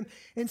worship him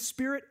in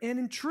spirit and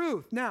in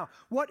truth. Now,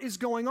 what is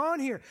going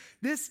on here?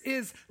 This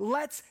is,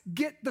 let's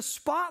get the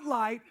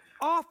spotlight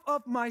off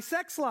of my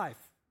sex life.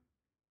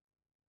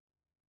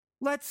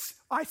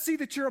 I see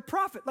that you're a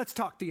prophet. Let's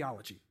talk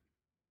theology.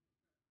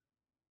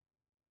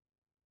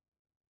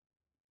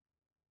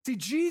 See,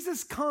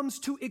 Jesus comes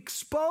to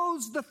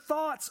expose the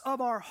thoughts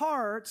of our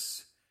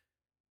hearts,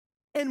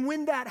 and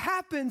when that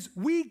happens,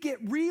 we get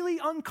really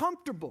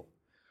uncomfortable.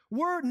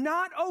 We're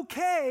not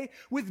okay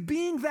with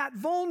being that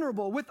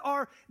vulnerable, with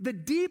the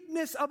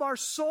deepness of our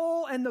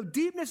soul and the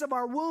deepness of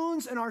our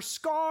wounds and our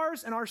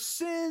scars and our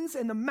sins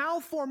and the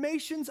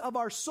malformations of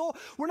our soul.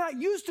 We're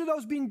not used to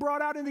those being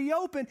brought out in the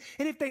open.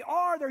 And if they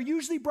are, they're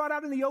usually brought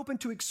out in the open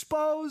to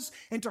expose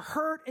and to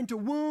hurt and to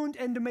wound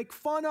and to make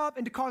fun of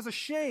and to cause a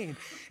shame.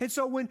 And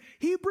so when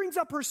he brings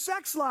up her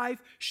sex life,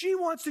 she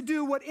wants to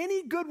do what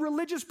any good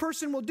religious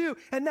person will do.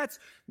 And that's,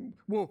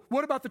 well,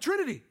 what about the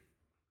Trinity?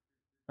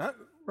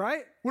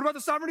 Right? What about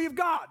the sovereignty of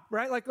God?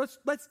 Right? Like,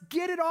 let's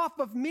get it off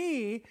of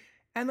me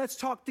and let's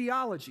talk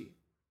theology.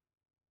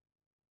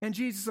 And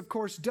Jesus, of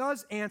course,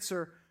 does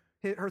answer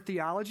her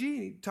theology.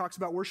 He talks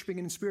about worshiping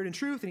in spirit and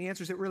truth, and he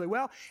answers it really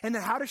well. And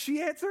then how does she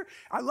answer?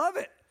 I love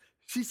it.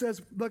 She says,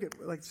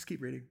 just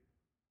keep reading.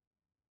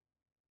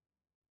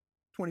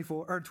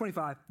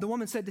 25. The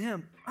woman said to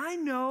him, I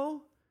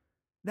know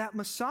that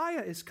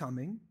Messiah is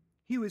coming.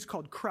 He who is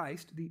called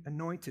Christ, the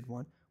anointed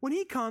one. When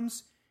he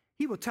comes,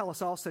 he will tell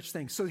us all such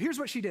things. So here's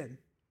what she did.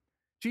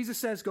 Jesus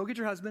says, go get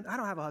your husband. I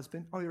don't have a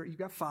husband. Oh, you've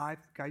got 5,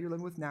 the guy you're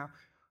living with now.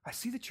 I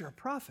see that you're a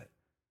prophet.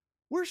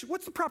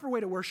 What's the proper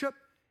way to worship?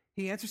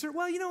 He answers her,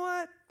 well, you know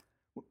what?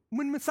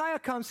 When Messiah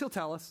comes, he'll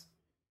tell us.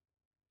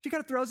 She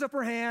kind of throws up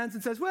her hands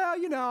and says,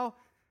 well,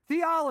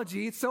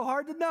 theology, it's so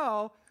hard to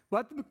know,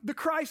 but the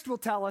Christ will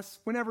tell us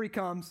whenever he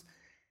comes.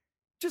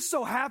 Just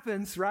so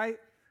happens, right?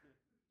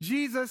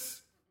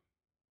 Jesus,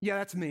 yeah,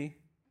 that's me.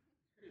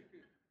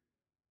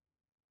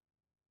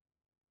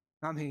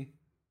 I'm he.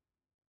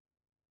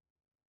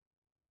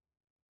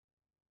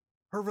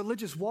 Her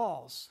religious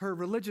walls, her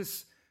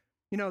religious,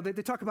 they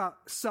talk about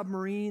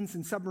submarines,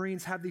 and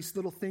submarines have these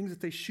little things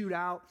that they shoot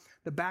out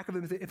the back of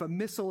them. If a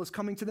missile is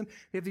coming to them,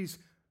 they have these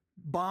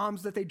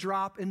bombs that they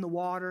drop in the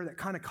water that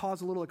kind of cause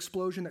a little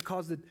explosion that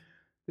cause the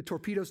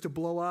torpedoes to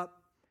blow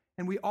up.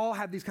 And we all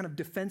have these kind of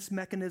defense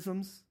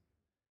mechanisms.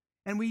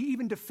 And we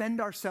even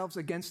defend ourselves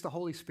against the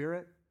Holy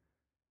Spirit.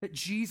 That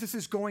Jesus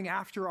is going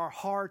after our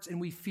hearts and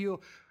we feel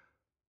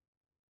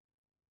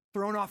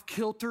thrown off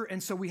kilter,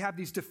 and so we have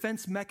these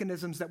defense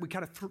mechanisms that we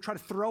kind of try to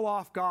throw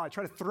off God,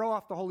 try to throw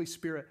off the Holy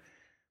Spirit.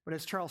 But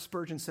as Charles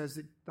Spurgeon says,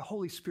 that the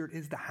Holy Spirit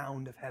is the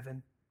hound of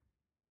heaven,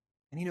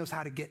 and he knows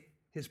how to get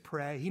his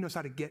prey. He knows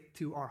how to get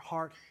to our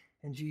heart,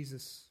 and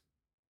Jesus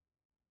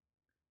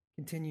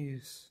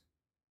continues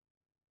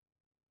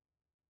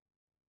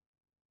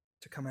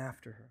to come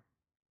after her.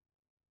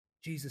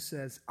 Jesus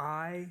says,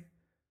 I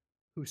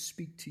who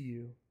speak to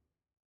you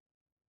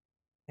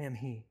am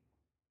he.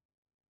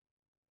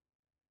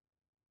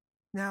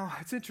 Now,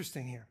 it's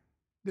interesting here.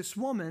 This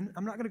woman,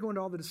 I'm not going to go into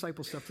all the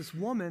disciple stuff. This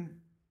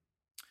woman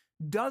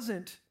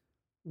doesn't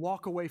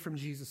walk away from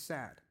Jesus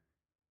sad.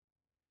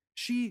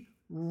 She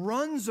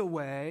runs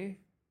away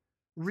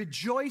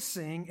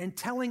rejoicing and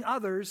telling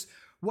others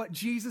what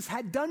Jesus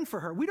had done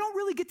for her. We don't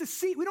really get to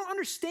see, we don't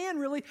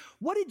understand really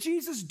what did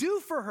Jesus do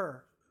for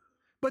her.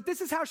 But this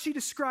is how she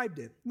described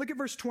it. Look at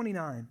verse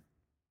 29.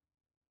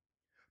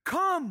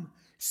 Come,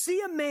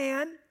 see a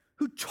man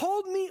who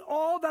told me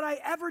all that I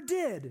ever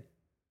did.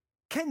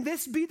 Can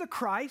this be the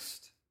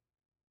Christ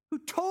who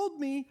told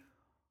me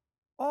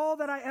all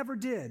that I ever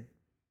did?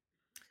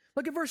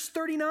 Look at verse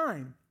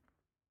 39.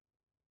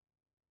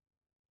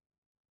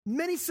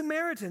 Many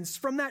Samaritans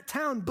from that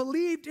town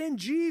believed in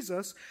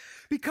Jesus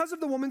because of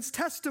the woman's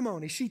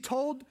testimony. She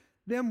told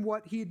them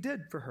what he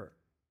did for her.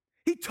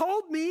 He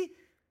told me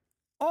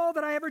all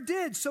that I ever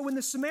did. So when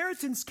the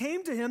Samaritans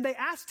came to him, they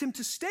asked him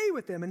to stay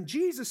with them. And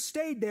Jesus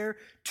stayed there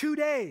 2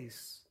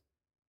 days,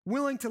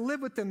 willing to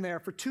live with them there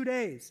for 2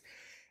 days.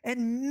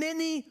 And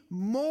many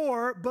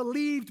more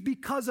believed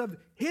because of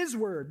his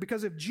word,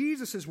 because of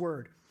Jesus'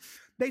 word.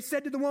 They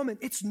said to the woman,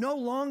 it's no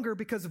longer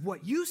because of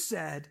what you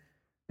said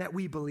that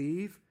we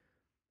believe,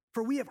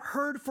 for we have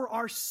heard for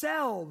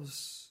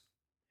ourselves,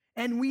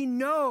 and we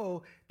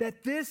know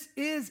that this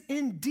is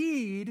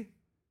indeed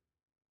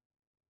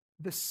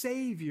the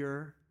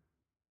Savior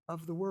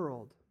of the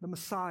world, the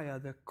Messiah,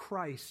 the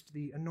Christ,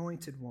 the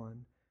Anointed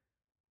One.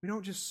 We're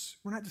not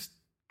just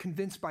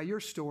convinced by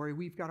your story,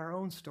 we've got our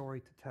own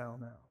story to tell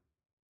now.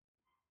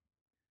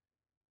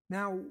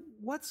 Now,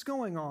 what's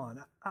going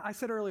on? I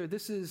said earlier,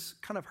 this is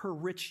kind of her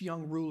rich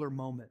young ruler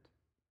moment.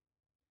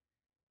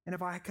 And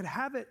if I could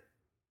have it,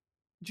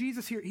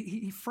 Jesus here,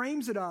 he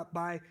frames it up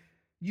by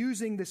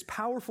using this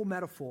powerful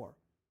metaphor,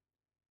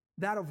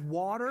 that of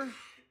water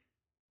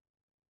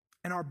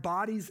and our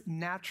body's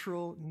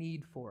natural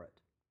need for it.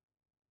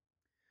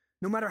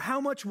 No matter how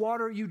much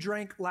water you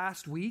drank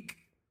last week,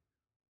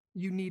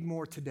 you need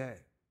more today.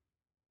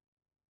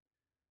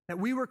 That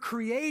we were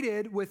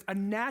created with a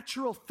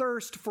natural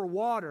thirst for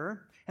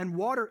water, and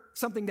water,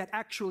 something that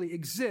actually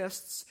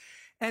exists,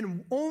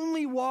 and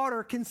only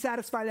water can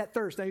satisfy that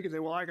thirst. Now you can say,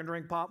 well, I can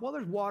drink pop. Well,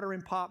 there's water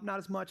in pop, not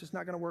as much, it's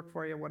not going to work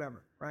for you,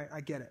 whatever, right?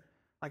 I get it.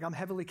 Like, I'm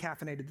heavily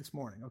caffeinated this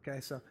morning, okay?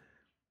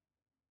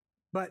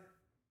 But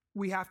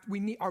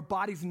our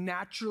bodies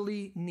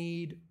naturally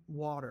need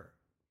water.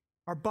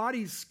 Our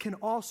bodies can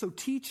also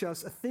teach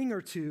us a thing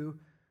or two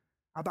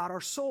about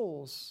our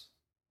souls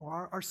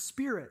or our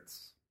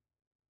spirits.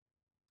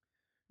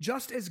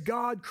 Just as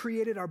God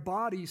created our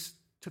bodies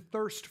to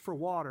thirst for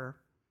water,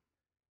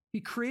 He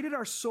created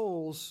our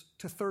souls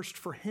to thirst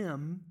for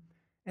Him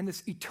and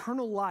this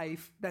eternal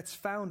life that's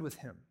found with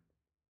Him.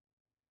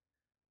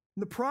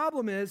 And the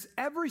problem is,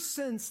 ever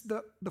since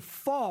the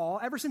fall,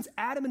 ever since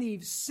Adam and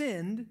Eve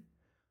sinned,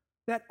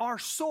 that our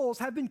souls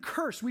have been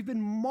cursed. We've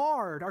been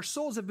marred. Our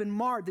souls have been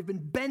marred. They've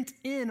been bent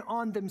in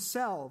on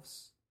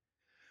themselves.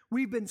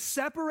 We've been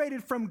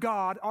separated from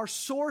God, our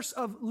source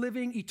of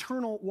living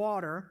eternal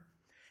water.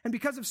 And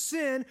because of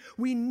sin,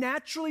 we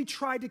naturally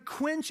try to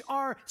quench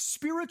our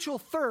spiritual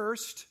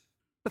thirst,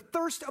 the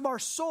thirst of our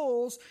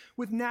souls,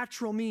 with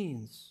natural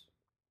means.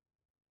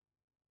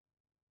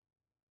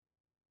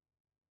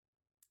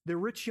 The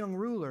rich young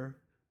ruler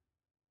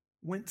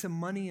went to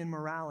money and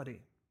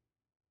morality.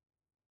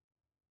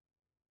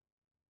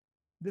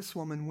 This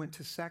woman went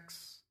to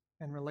sex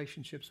and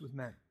relationships with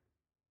men.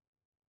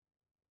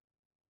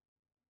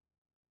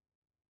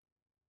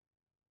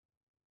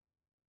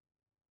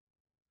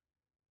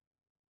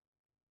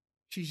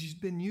 She's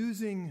been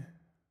using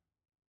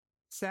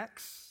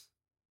sex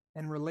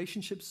and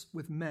relationships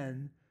with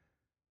men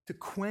to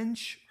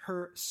quench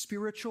her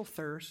spiritual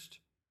thirst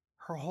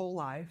her whole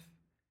life.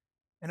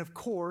 And of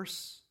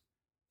course,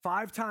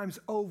 5 times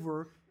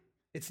over,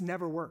 it's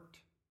never worked.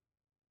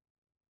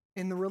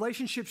 In the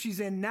relationship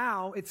she's in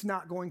now, it's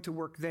not going to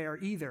work there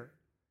either.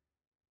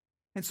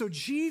 And so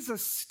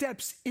Jesus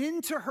steps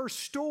into her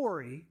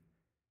story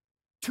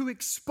to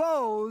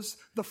expose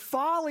the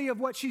folly of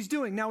what she's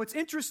doing. Now, it's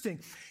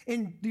interesting.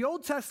 In the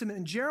Old Testament,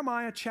 in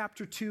Jeremiah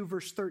chapter 2,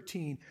 verse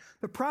 13,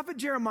 the prophet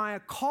Jeremiah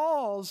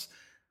calls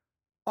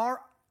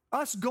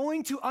us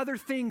going to other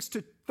things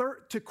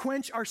to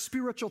quench our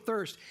spiritual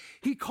thirst.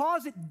 He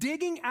calls it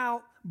digging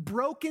out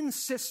broken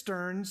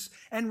cisterns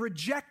and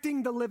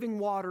rejecting the living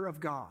water of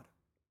God.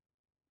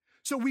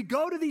 So we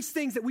go to these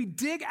things that we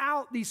dig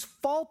out, these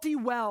faulty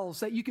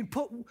wells that you can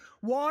put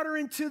water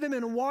into them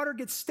and the water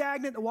gets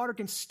stagnant, the water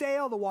can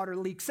stale, the water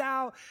leaks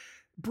out.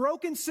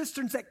 Broken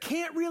cisterns that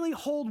can't really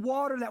hold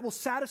water that will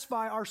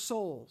satisfy our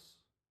souls.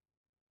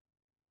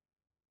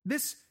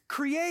 This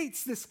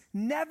creates this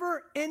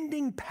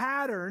never-ending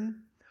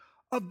pattern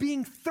of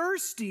being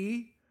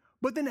thirsty,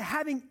 but then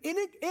having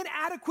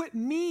inadequate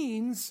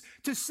means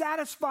to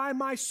satisfy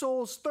my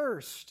soul's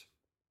thirst.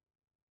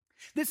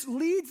 This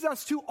leads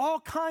us to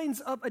all kinds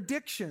of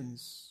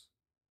addictions,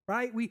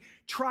 right? We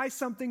try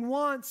something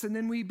once and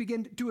then we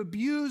begin to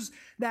abuse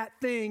that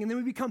thing and then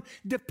we become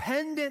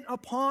dependent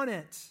upon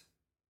it.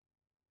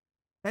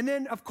 And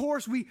then, of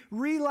course, we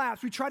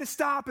relapse. We try to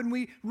stop and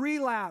we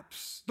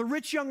relapse. The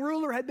rich young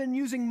ruler had been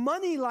using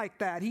money like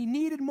that. He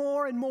needed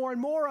more and more and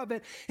more of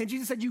it. And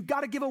Jesus said, you've got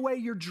to give away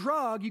your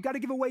drug. You've got to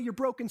give away your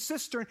broken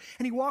cistern.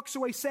 And he walks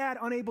away sad,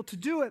 unable to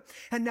do it.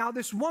 And now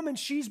this woman,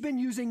 she's been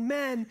using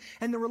men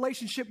and the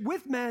relationship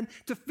with men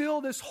to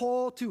fill this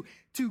hole, to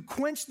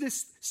quench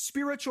this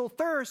spiritual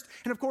thirst.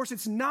 And of course,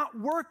 it's not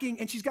working.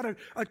 And she's got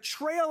a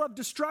trail of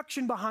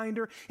destruction behind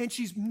her. And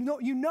she's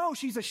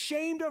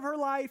ashamed of her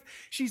life.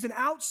 She's an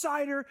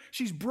outsider.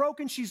 She's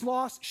broken. She's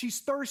lost. She's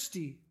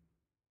thirsty.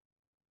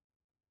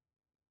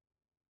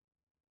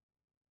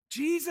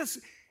 Jesus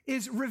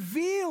is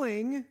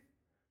revealing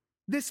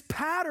this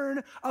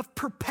pattern of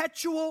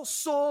perpetual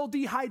soul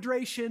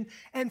dehydration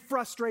and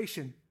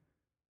frustration.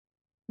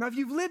 Now, if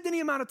you've lived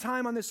any amount of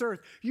time on this earth,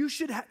 you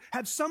should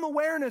have some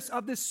awareness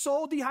of this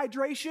soul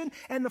dehydration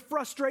and the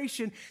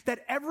frustration that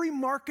every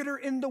marketer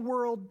in the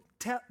world,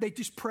 they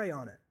just prey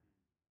on it.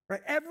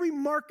 Right? Every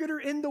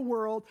marketer in the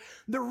world,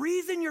 the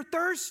reason you're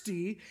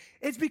thirsty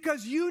is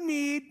because you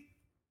need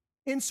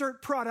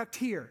insert product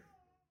here.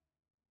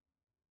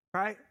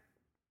 Right?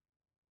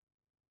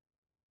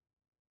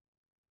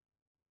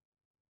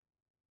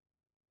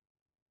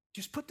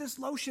 Just put this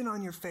lotion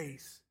on your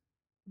face.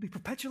 Be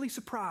perpetually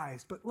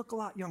surprised, but look a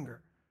lot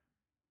younger.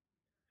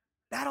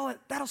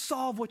 That'll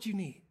solve what you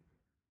need,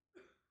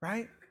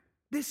 right?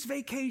 This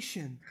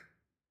vacation,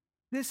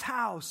 this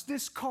house,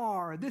 this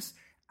car, this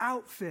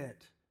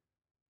outfit,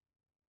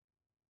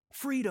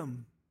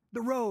 freedom,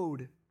 the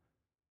road,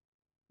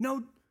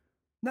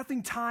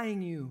 nothing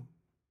tying you.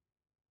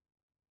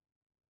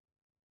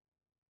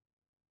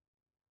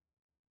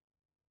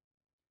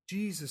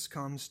 Jesus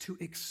comes to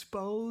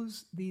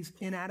expose these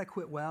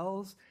inadequate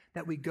wells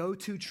that we go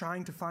to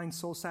trying to find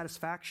soul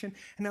satisfaction.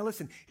 And now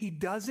listen, he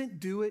doesn't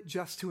do it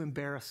just to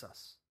embarrass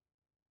us.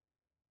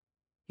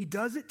 He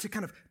does it to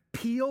kind of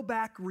peel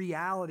back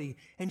reality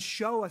and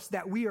show us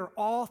that we are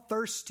all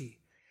thirsty.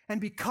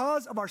 And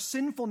because of our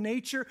sinful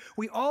nature,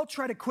 we all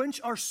try to quench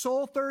our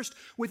soul thirst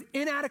with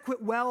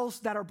inadequate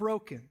wells that are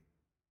broken.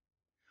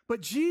 But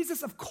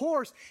Jesus, of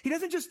course,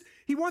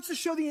 he wants to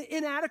show the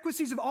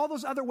inadequacies of all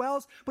those other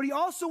wells, but he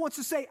also wants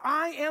to say,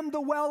 I am the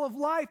well of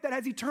life that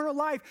has eternal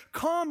life.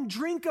 Come,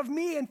 drink of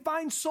me and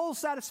find soul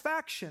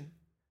satisfaction.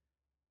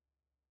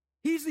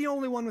 He's the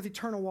only one with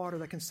eternal water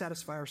that can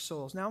satisfy our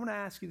souls. Now, I'm going to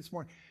ask you this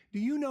morning, do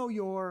you know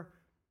your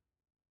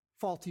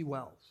faulty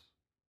wells?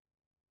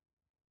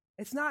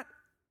 It's not,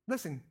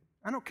 listen,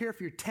 I don't care if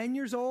you're 10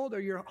 years old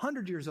or you're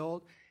 100 years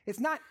old. It's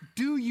not,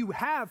 do you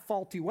have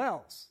faulty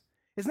wells?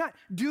 It's not,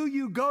 do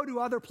you go to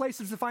other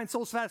places to find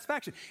soul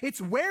satisfaction? It's,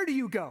 where do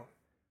you go?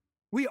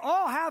 We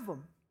all have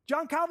them.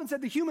 John Calvin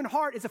said the human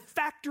heart is a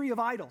factory of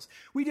idols.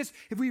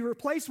 If we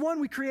replace one,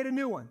 we create a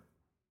new one.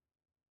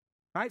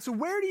 All right, so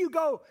where do you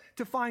go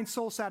to find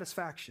soul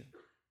satisfaction?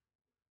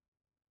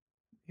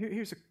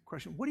 Here's a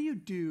question. What do you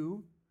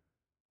do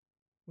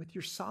with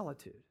your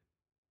solitude?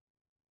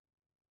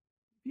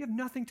 If you have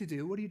nothing to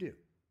do, what do you do?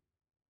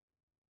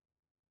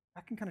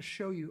 I can kind of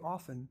show you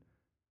often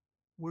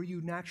where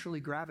you naturally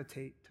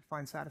gravitate to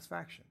find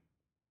satisfaction.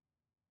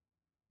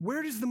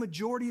 Where does the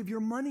majority of your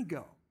money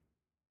go?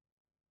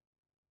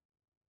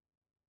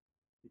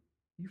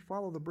 You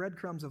follow the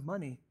breadcrumbs of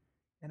money,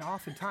 and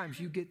oftentimes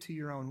you get to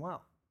your own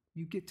well.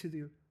 You get to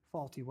the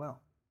faulty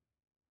well.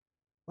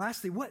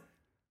 Lastly,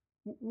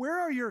 where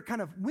are your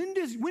when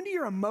do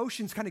your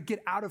emotions kind of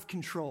get out of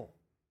control?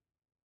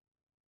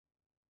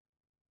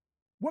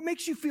 What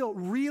makes you feel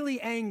really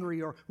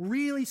angry or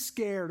really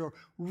scared or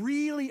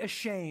really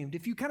ashamed?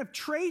 If you kind of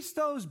trace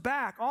those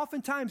back,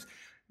 oftentimes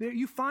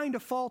you find a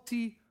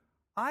faulty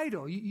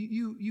idol.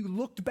 You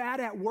looked bad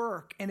at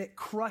work and it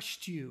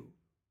crushed you.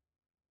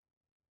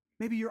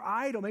 Maybe your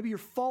idol, maybe your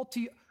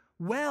faulty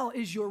well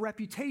is your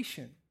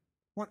reputation.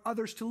 I want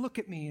others to look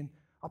at me and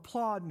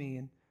applaud me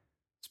and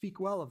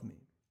speak well of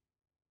me.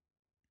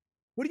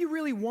 What do you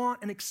really want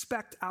and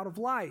expect out of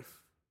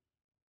life?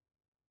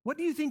 What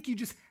do you think you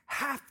just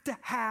have to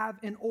have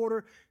in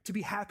order to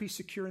be happy,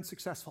 secure, and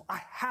successful?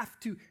 I have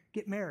to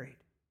get married.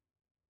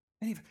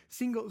 Any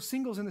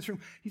singles in this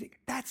room, you think,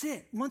 that's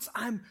it. Once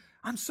I'm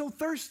so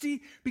thirsty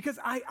because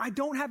I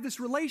don't have this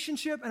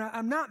relationship and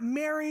I'm not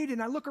married,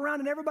 and I look around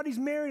and everybody's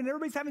married and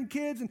everybody's having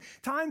kids and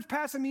time's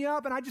passing me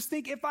up, and I just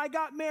think if I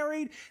got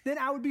married, then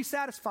I would be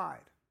satisfied.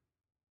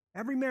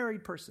 Every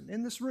married person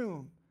in this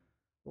room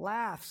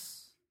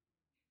laughs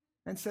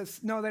and says,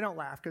 no, they don't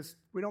laugh because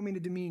we don't mean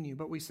to demean you,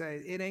 but we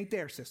say, it ain't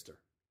there, sister.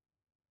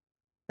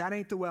 That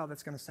ain't the well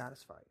that's going to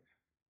satisfy you.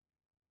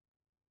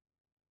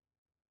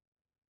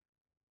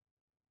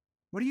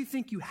 What do you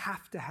think you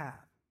have to have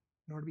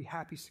in order to be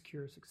happy,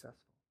 secure, successful?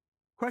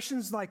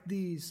 Questions like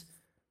these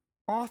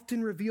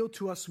often reveal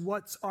to us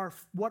what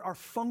our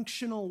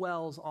functional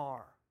wells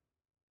are.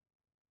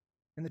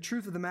 And the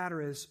truth of the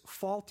matter is,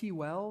 faulty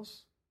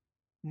wells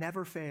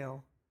never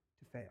fail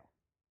to fail.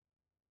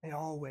 They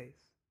always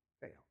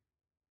fail.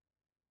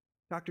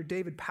 Dr.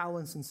 David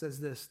Powlinson says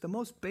this: the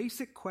most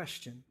basic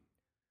question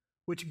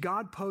which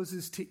God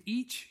poses to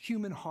each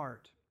human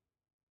heart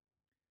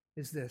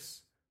is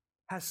this: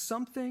 has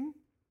something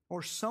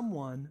or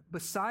someone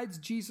besides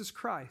Jesus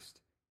Christ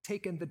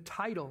taken the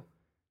title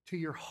to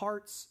your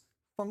heart's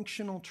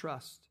functional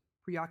trust,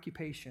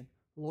 preoccupation,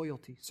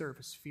 loyalty,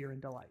 service, fear,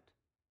 and delight?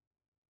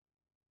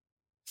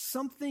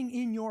 Something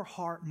in your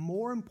heart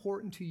more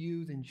important to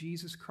you than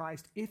Jesus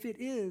Christ? If it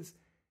is,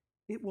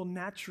 it will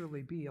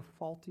naturally be a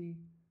faulty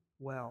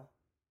well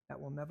that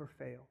will never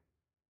fail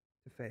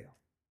to fail.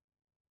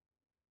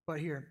 But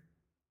here,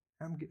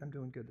 I'm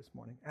doing good this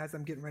morning as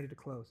I'm getting ready to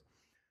close.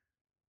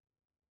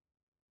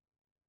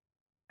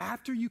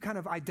 After you kind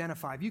of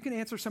identify, if you can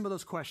answer some of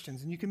those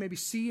questions and you can maybe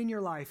see in your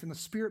life, and the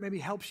Spirit maybe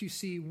helps you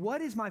see, what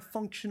is my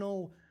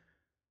functional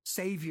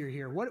Savior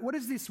here? What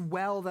is this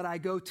well that I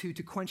go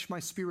to quench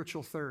my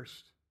spiritual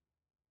thirst?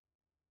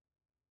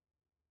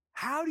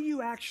 How do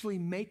you actually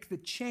make the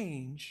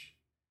change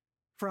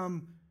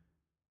from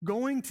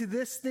going to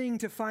this thing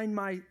to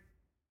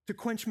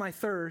quench my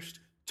thirst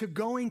to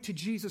going to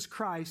Jesus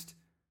Christ,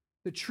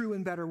 the true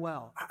and better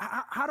well?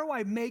 How do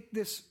I make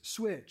this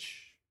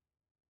switch?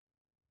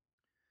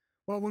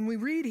 Well, when we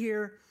read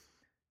here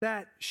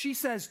that she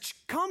says,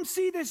 come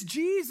see this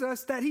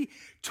Jesus, that he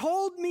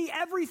told me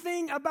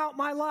everything about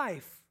my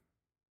life.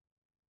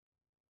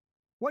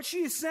 What she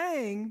is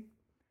saying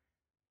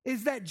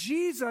is that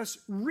Jesus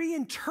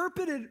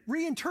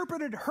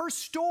reinterpreted her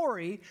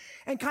story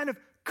and kind of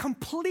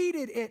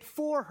completed it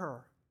for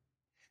her.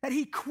 That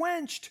he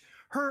quenched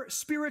her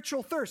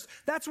spiritual thirst.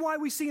 That's why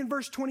we see in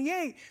verse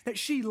 28 that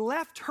she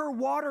left her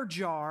water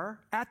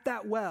jar at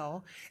that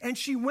well and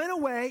she went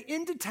away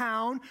into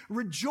town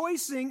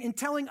rejoicing and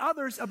telling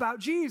others about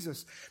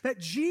Jesus. That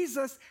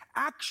Jesus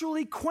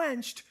actually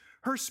quenched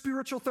her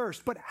spiritual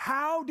thirst. But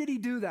how did he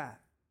do that?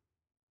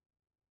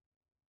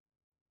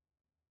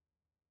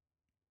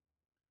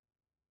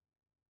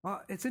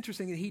 Well, it's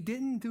interesting that he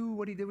didn't do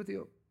what he did with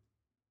the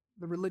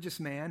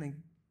religious man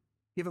and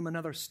give him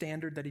another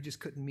standard that he just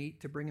couldn't meet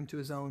to bring him to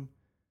his own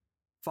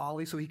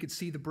folly so he could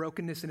see the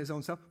brokenness in his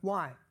own self.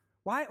 Why?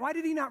 Why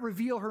did he not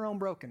reveal her own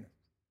brokenness?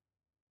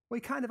 Well,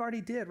 he kind of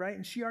already did, right?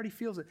 And she already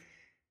feels it.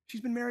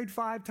 She's been married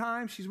 5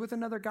 times. She's with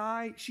another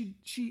guy. She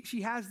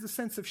has the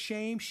sense of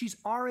shame. She's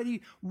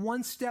already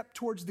one step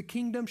towards the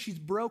kingdom. She's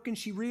broken.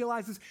 She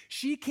realizes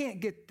she can't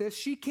get this.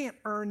 She can't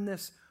earn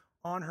this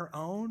on her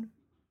own.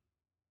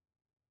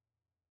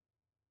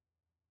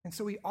 And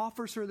so he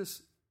offers her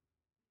this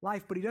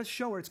life, but he does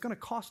show her it's going to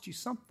cost you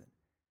something.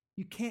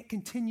 You can't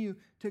continue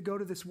to go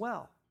to this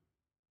well.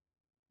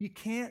 You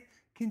can't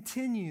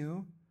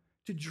continue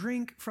to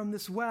drink from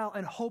this well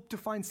and hope to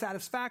find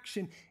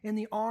satisfaction in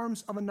the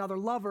arms of another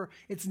lover.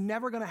 It's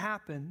never going to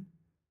happen.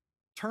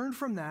 Turn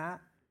from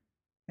that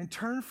and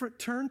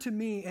turn to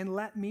me and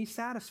let me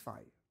satisfy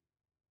you.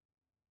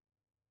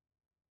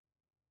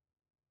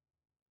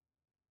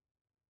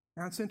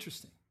 Now it's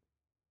interesting.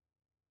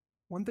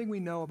 One thing we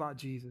know about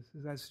Jesus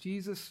is as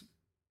Jesus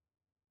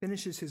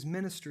finishes his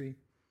ministry,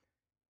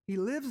 he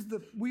lives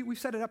we've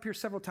set it up here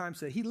several times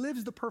today, he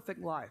lives the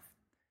perfect life.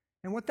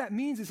 And what that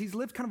means is he's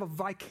lived kind of a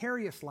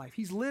vicarious life.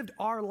 He's lived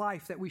our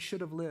life that we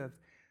should have lived.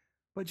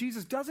 But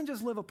Jesus doesn't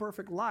just live a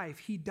perfect life.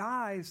 He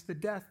dies the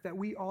death that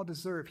we all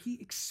deserve. He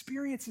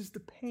experiences the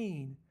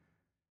pain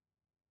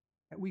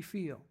that we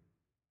feel.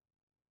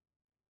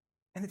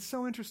 And it's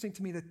so interesting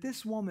to me that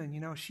this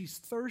woman, she's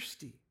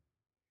thirsty.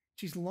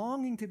 She's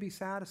longing to be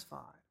satisfied.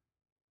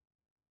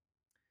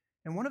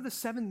 And one of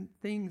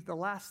the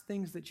last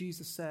things that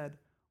Jesus said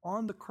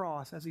on the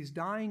cross as he's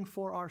dying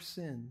for our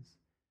sins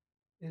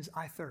is,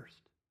 I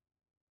thirst.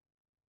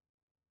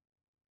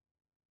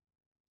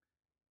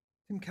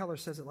 Tim Keller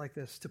says it like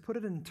this, to put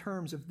it in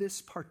terms of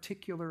this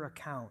particular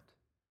account.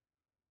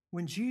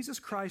 When Jesus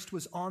Christ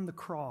was on the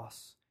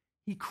cross,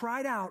 he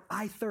cried out,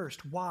 I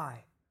thirst.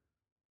 Why?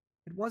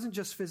 It wasn't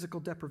just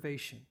physical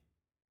deprivation.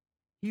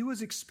 He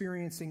was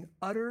experiencing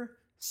utter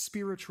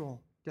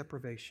spiritual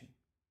deprivation.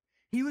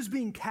 He was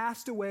being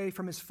cast away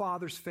from his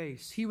Father's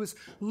face. He was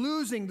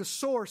losing the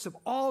source of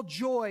all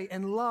joy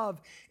and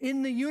love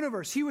in the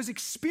universe. He was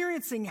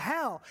experiencing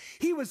hell.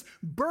 He was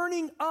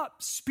burning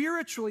up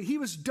spiritually. He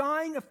was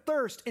dying of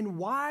thirst. And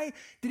why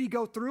did he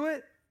go through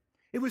it?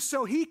 It was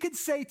so he could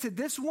say to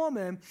this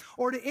woman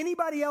or to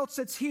anybody else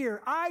that's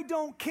here, I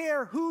don't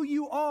care who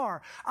you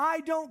are. I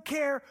don't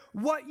care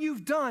what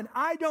you've done.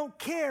 I don't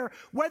care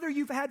whether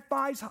you've had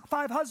five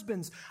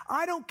husbands.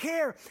 I don't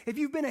care if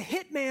you've been a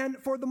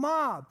hitman for the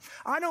mob.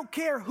 I don't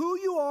care who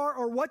you are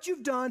or what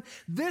you've done.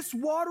 This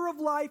water of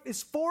life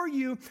is for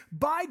you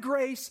by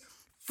grace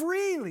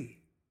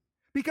freely.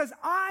 Because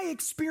I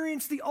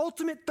experienced the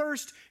ultimate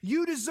thirst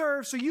you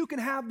deserve so you can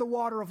have the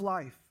water of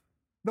life,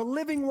 the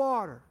living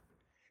water.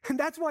 And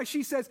that's why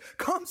she says,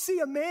 come see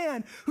a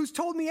man who's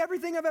told me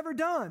everything I've ever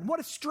done. What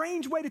a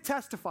strange way to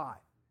testify.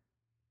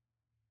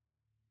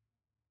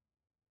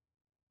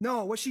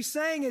 No, what she's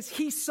saying is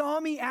he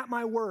saw me at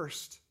my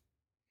worst,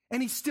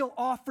 and he still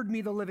offered me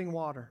the living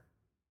water.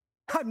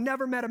 I've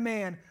never met a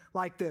man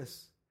like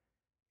this.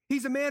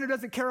 He's a man who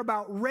doesn't care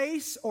about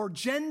race or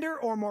gender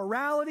or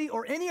morality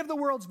or any of the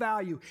world's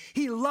value.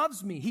 He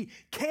loves me. He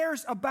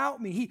cares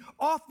about me. He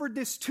offered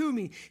this to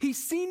me.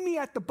 He's seen me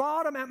at the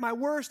bottom, at my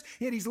worst,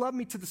 yet he's loved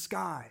me to the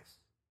skies.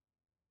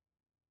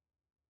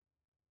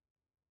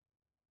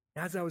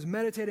 As I was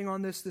meditating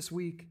on this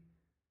week,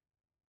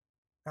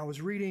 I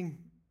was reading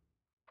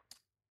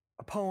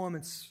a poem.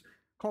 It's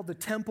called The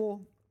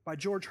Temple by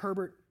George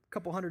Herbert, a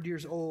couple hundred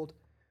years old.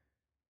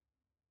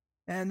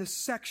 And this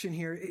section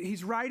here,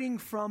 he's writing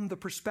from the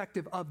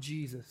perspective of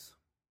Jesus.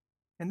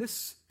 And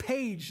this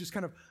page just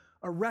kind of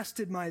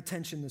arrested my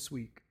attention this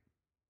week.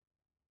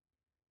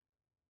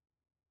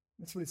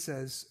 That's what it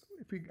says.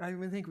 I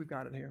think we've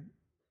got it here.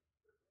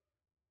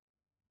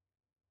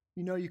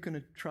 You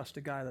can trust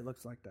a guy that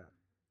looks like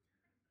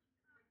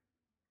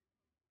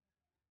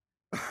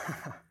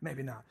that.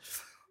 Maybe not.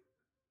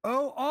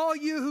 Oh, all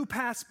you who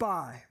pass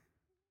by.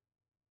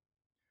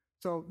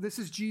 So this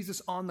is Jesus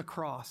on the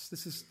cross.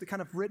 This is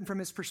kind of written from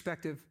his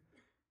perspective.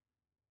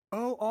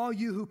 Oh, all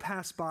you who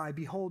pass by,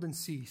 behold and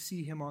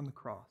see him on the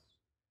cross.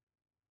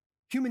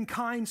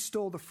 Humankind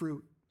stole the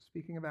fruit,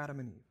 speaking of Adam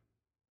and Eve,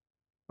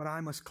 but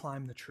I must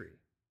climb the tree,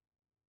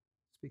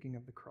 speaking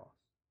of the cross.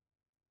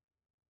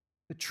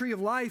 The tree of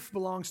life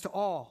belongs to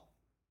all,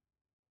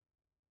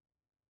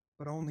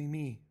 but only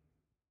me,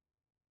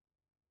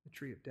 the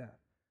tree of death,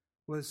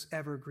 was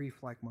ever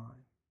grief like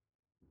mine.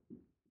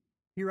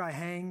 Here I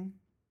hang,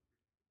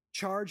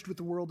 charged with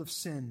the world of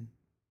sin,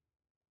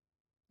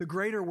 the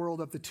greater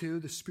world of the two,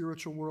 the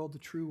spiritual world, the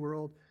true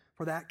world,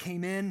 for that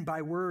came in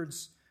by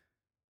words,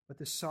 but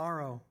the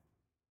sorrow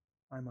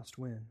I must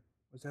win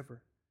was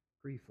ever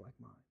grief like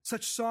mine.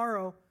 Such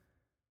sorrow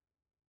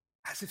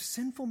as if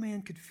sinful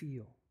man could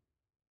feel,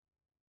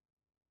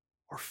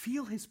 or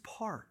feel his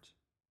part,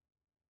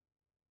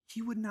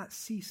 he would not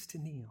cease to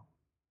kneel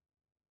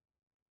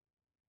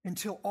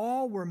until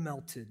all were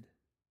melted,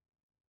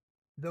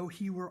 though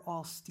he were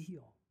all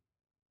steel.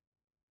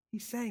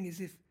 He's saying is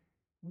if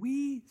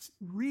we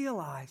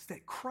realize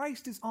that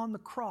Christ is on the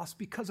cross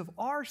because of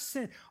our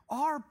sin,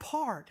 our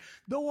part,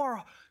 though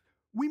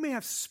we may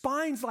have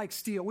spines like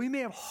steel, we may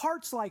have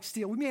hearts like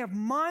steel, we may have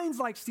minds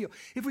like steel.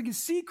 If we can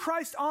see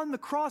Christ on the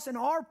cross and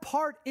our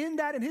part in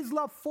that and his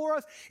love for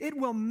us, it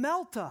will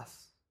melt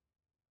us.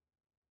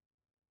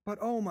 But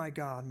oh my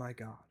God,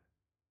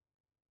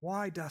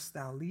 why dost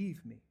thou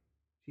leave me?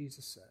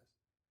 Jesus says.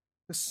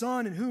 The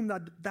Son in whom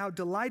thou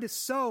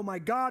delightest so, my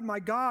God,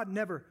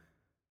 never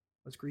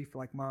was grief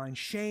like mine.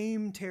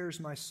 Shame tears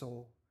my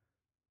soul,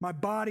 my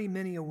body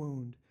many a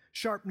wound.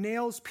 Sharp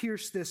nails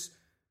pierce this,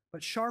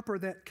 but sharper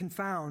that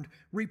confound.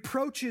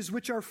 Reproaches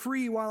which are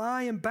free while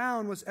I am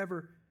bound was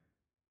ever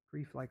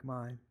grief like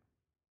mine.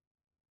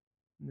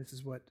 And this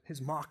is what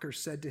his mockers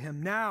said to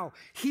him. Now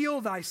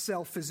heal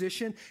thyself,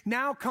 physician.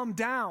 Now come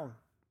down.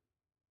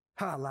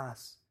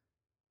 Alas,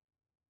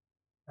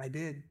 I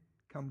did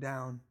come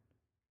down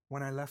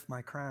when I left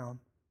my crown.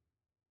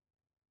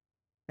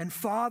 And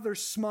Father,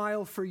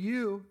 smile for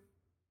you.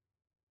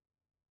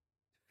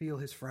 Feel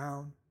his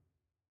frown.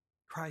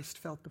 Christ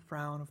felt the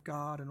frown of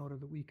God in order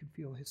that we could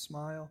feel his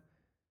smile.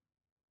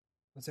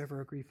 Was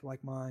ever a grief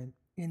like mine?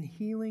 In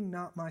healing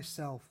not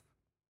myself,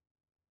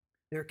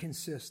 there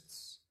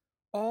consists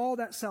all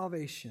that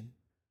salvation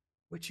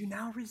which you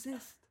now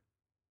resist.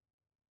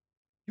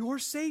 Your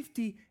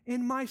safety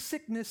in my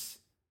sickness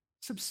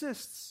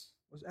subsists.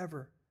 Was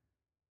ever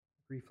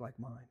a grief like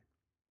mine?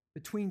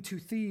 Between two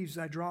thieves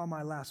I draw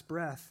my last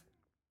breath,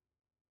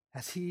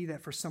 as he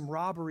that for some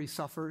robbery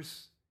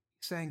suffers,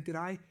 saying, did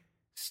I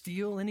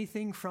steal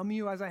anything from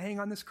you as I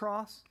hang on this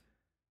cross?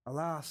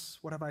 Alas,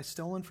 what have I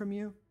stolen from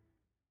you?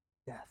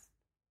 Death.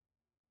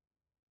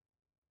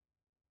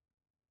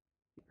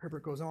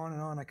 Herbert goes on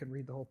and on. I could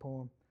read the whole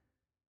poem.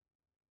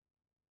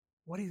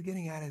 What he's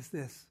getting at is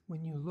this.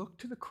 When you look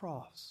to the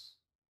cross,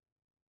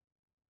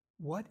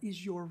 what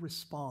is your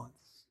response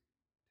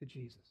to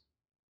Jesus?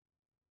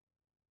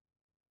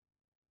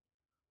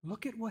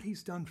 Look at what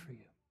he's done for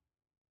you.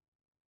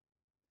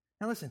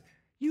 Now listen,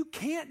 you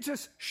can't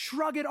just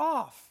shrug it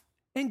off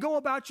and go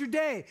about your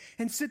day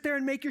and sit there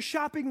and make your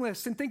shopping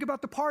list and think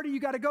about the party you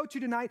got to go to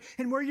tonight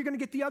and where you're going to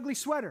get the ugly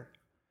sweater.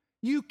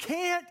 You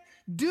can't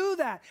do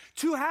that.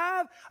 To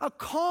have a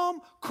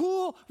calm,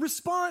 cool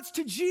response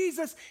to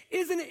Jesus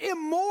is an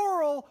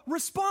immoral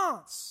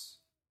response.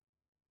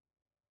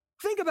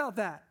 Think about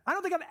that. I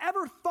don't think I've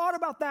ever thought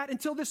about that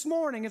until this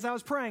morning as I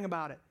was praying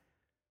about it.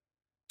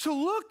 To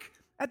look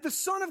at the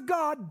Son of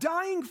God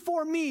dying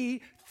for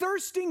me,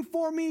 thirsting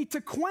for me to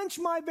quench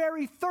my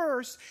very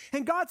thirst.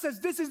 And God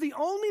says, this is the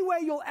only way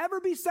you'll ever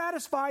be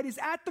satisfied is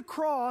at the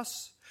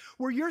cross,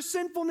 where your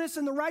sinfulness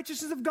and the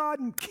righteousness of God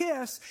and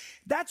kiss.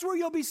 That's where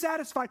you'll be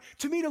satisfied.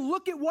 To me, to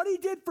look at what he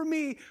did for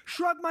me,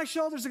 shrug my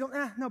shoulders and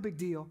go, no big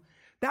deal.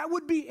 That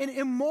would be an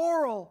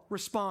immoral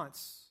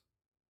response.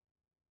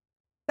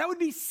 That would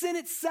be sin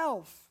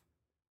itself.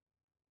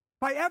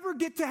 If I ever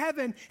get to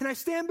heaven and I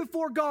stand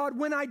before God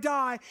when I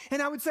die,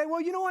 and I would say,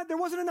 well, you know what? There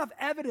wasn't enough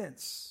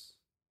evidence.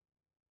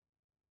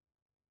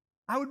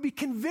 I would be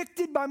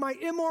convicted by my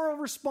immoral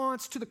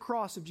response to the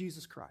cross of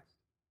Jesus Christ.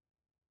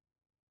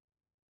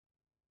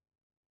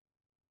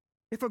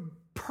 If a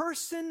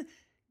person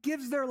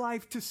gives their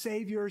life to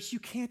save yours, you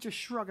can't just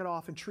shrug it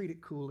off and treat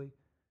it coolly.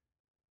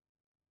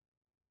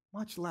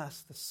 Much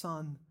less the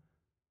Son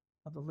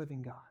of the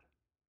living God.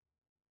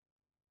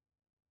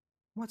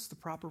 What's the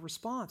proper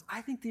response?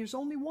 I think there's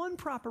only one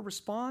proper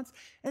response,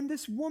 and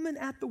this woman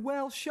at the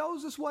well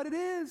shows us what it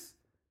is.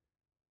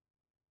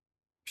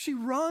 She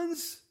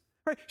runs,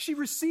 right? She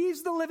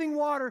receives the living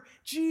water.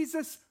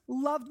 Jesus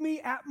loved me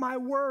at my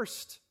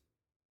worst.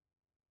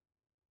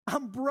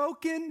 I'm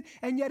broken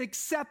and yet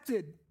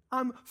accepted.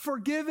 I'm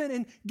forgiven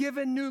and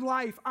given new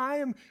life.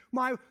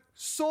 My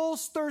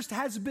soul's thirst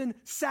has been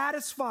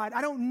satisfied.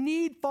 I don't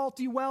need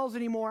faulty wells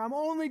anymore. I'm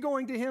only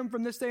going to him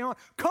from this day on.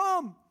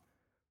 Come!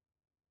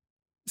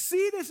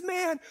 See this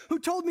man who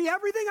told me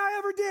everything I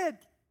ever did.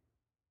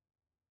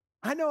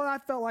 I know I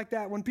felt like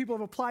that when people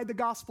have applied the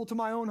gospel to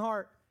my own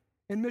heart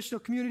in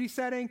missional community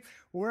setting,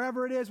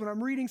 wherever it is, when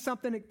I'm reading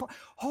something,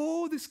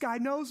 this guy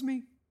knows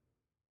me.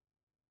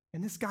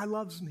 And this guy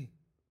loves me.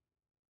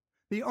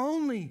 The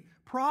only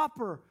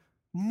proper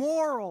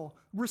moral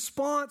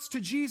response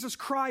to Jesus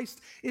Christ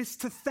is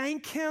to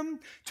thank him,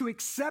 to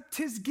accept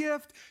his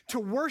gift, to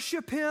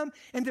worship him,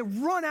 and to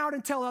run out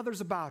and tell others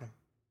about him.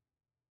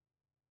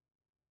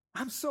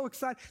 I'm so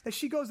excited that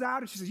she goes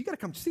out and she says, you got to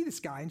come see this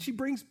guy. And she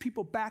brings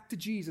people back to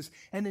Jesus,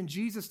 and then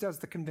Jesus does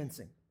the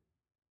convincing.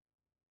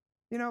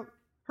 You know,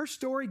 her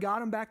story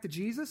got them back to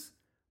Jesus,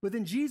 but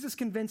then Jesus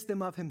convinced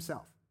them of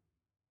himself,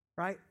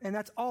 right? And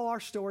that's all our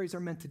stories are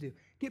meant to do.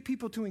 Get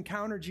people to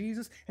encounter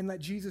Jesus and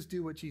let Jesus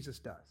do what Jesus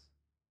does.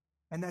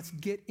 And that's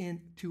get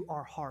into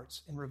our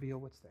hearts and reveal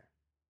what's there.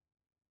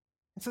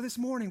 And so this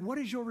morning, what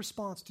is your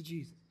response to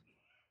Jesus?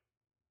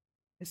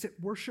 Is it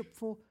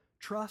worshipful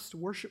trust,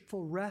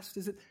 worshipful rest?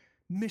 Is it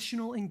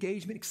missional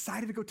engagement,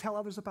 excited to go tell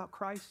others about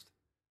Christ?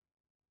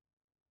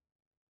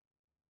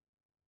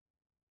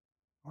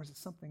 Or is it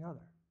something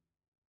other?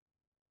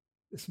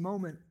 This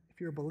moment,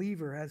 if you're a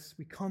believer, as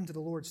we come to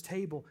the Lord's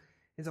table,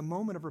 is a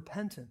moment of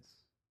repentance.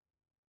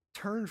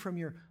 Turn from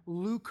your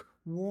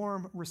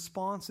lukewarm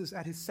responses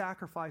at his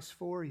sacrifice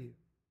for you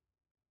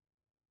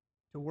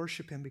to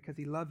worship him because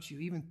he loves you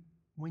even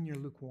when you're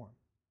lukewarm.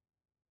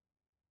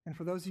 And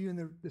for those of you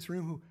in this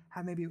room who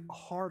have maybe a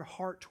hard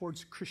heart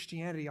towards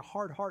Christianity, a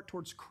hard heart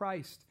towards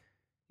Christ,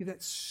 you have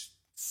that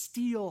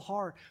steel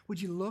heart, would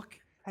you look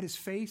at his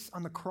face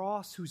on the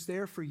cross who's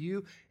there for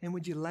you, and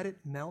would you let it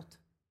melt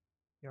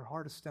your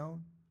heart of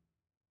stone?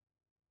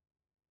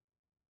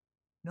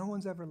 No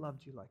one's ever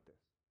loved you like this.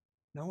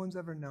 No one's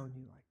ever known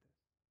you like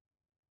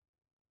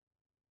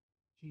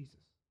this. Jesus,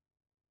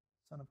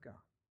 Son of God.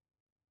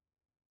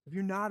 If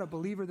you're not a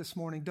believer this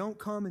morning, don't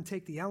come and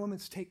take the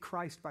elements, take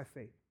Christ by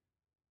faith.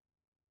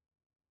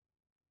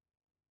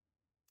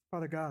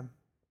 Father God,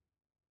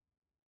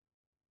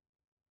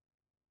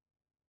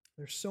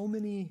 there's so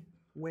many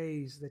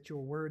ways that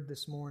your word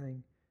this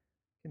morning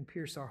can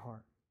pierce our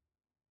heart.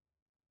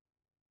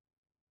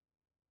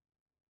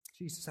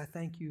 Jesus, I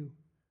thank you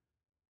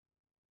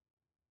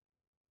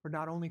for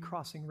not only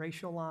crossing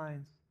racial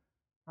lines,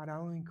 not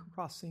only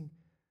crossing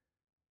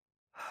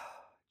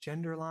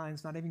gender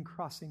lines, not even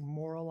crossing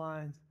moral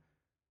lines,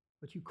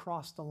 but you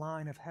crossed the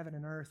line of heaven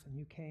and earth and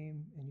you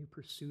came and you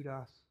pursued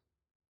us.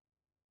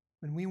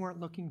 When we weren't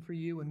looking for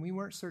you, when we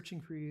weren't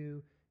searching for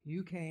you,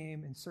 you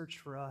came and searched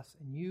for us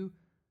and you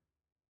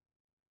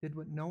did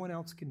what no one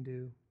else can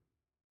do.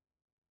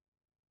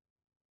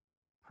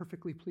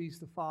 Perfectly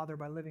pleased the Father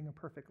by living a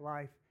perfect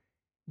life.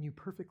 And you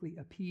perfectly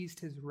appeased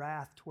his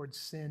wrath towards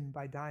sin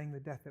by dying the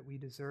death that we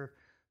deserve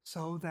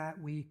so that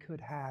we could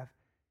have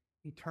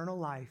eternal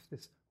life,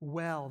 this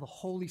well, the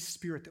Holy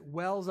Spirit that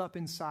wells up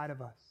inside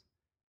of us.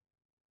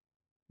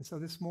 And so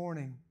this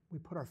morning, we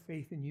put our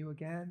faith in you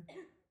again.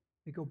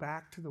 We go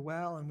back to the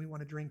well and we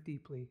want to drink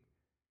deeply.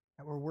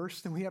 That we're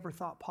worse than we ever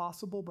thought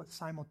possible, but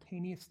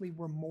simultaneously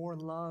we're more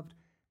loved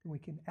than we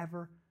can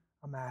ever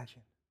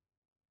imagine.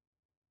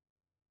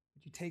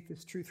 Would you take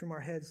this truth from our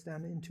heads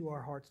down into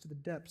our hearts, to the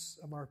depths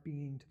of our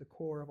being, to the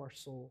core of our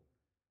soul.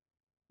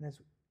 And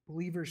as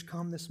believers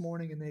come this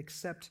morning and they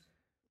accept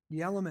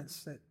the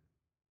elements that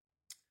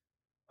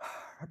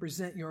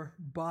represent your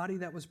body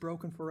that was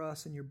broken for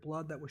us and your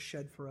blood that was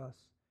shed for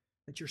us,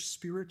 that you're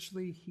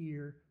spiritually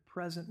here,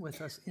 present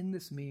with us in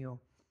this meal,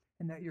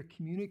 and that you're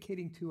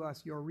communicating to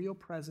us your real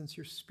presence,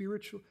 your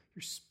spiritual,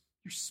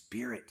 your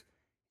spirit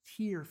is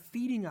here,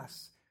 feeding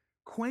us,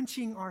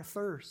 quenching our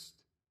thirst.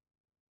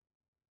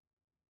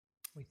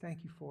 We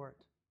thank you for it.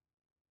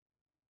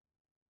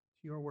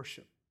 To your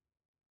worship,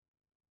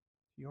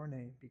 to your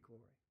name be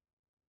glory.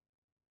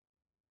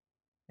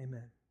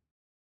 Amen.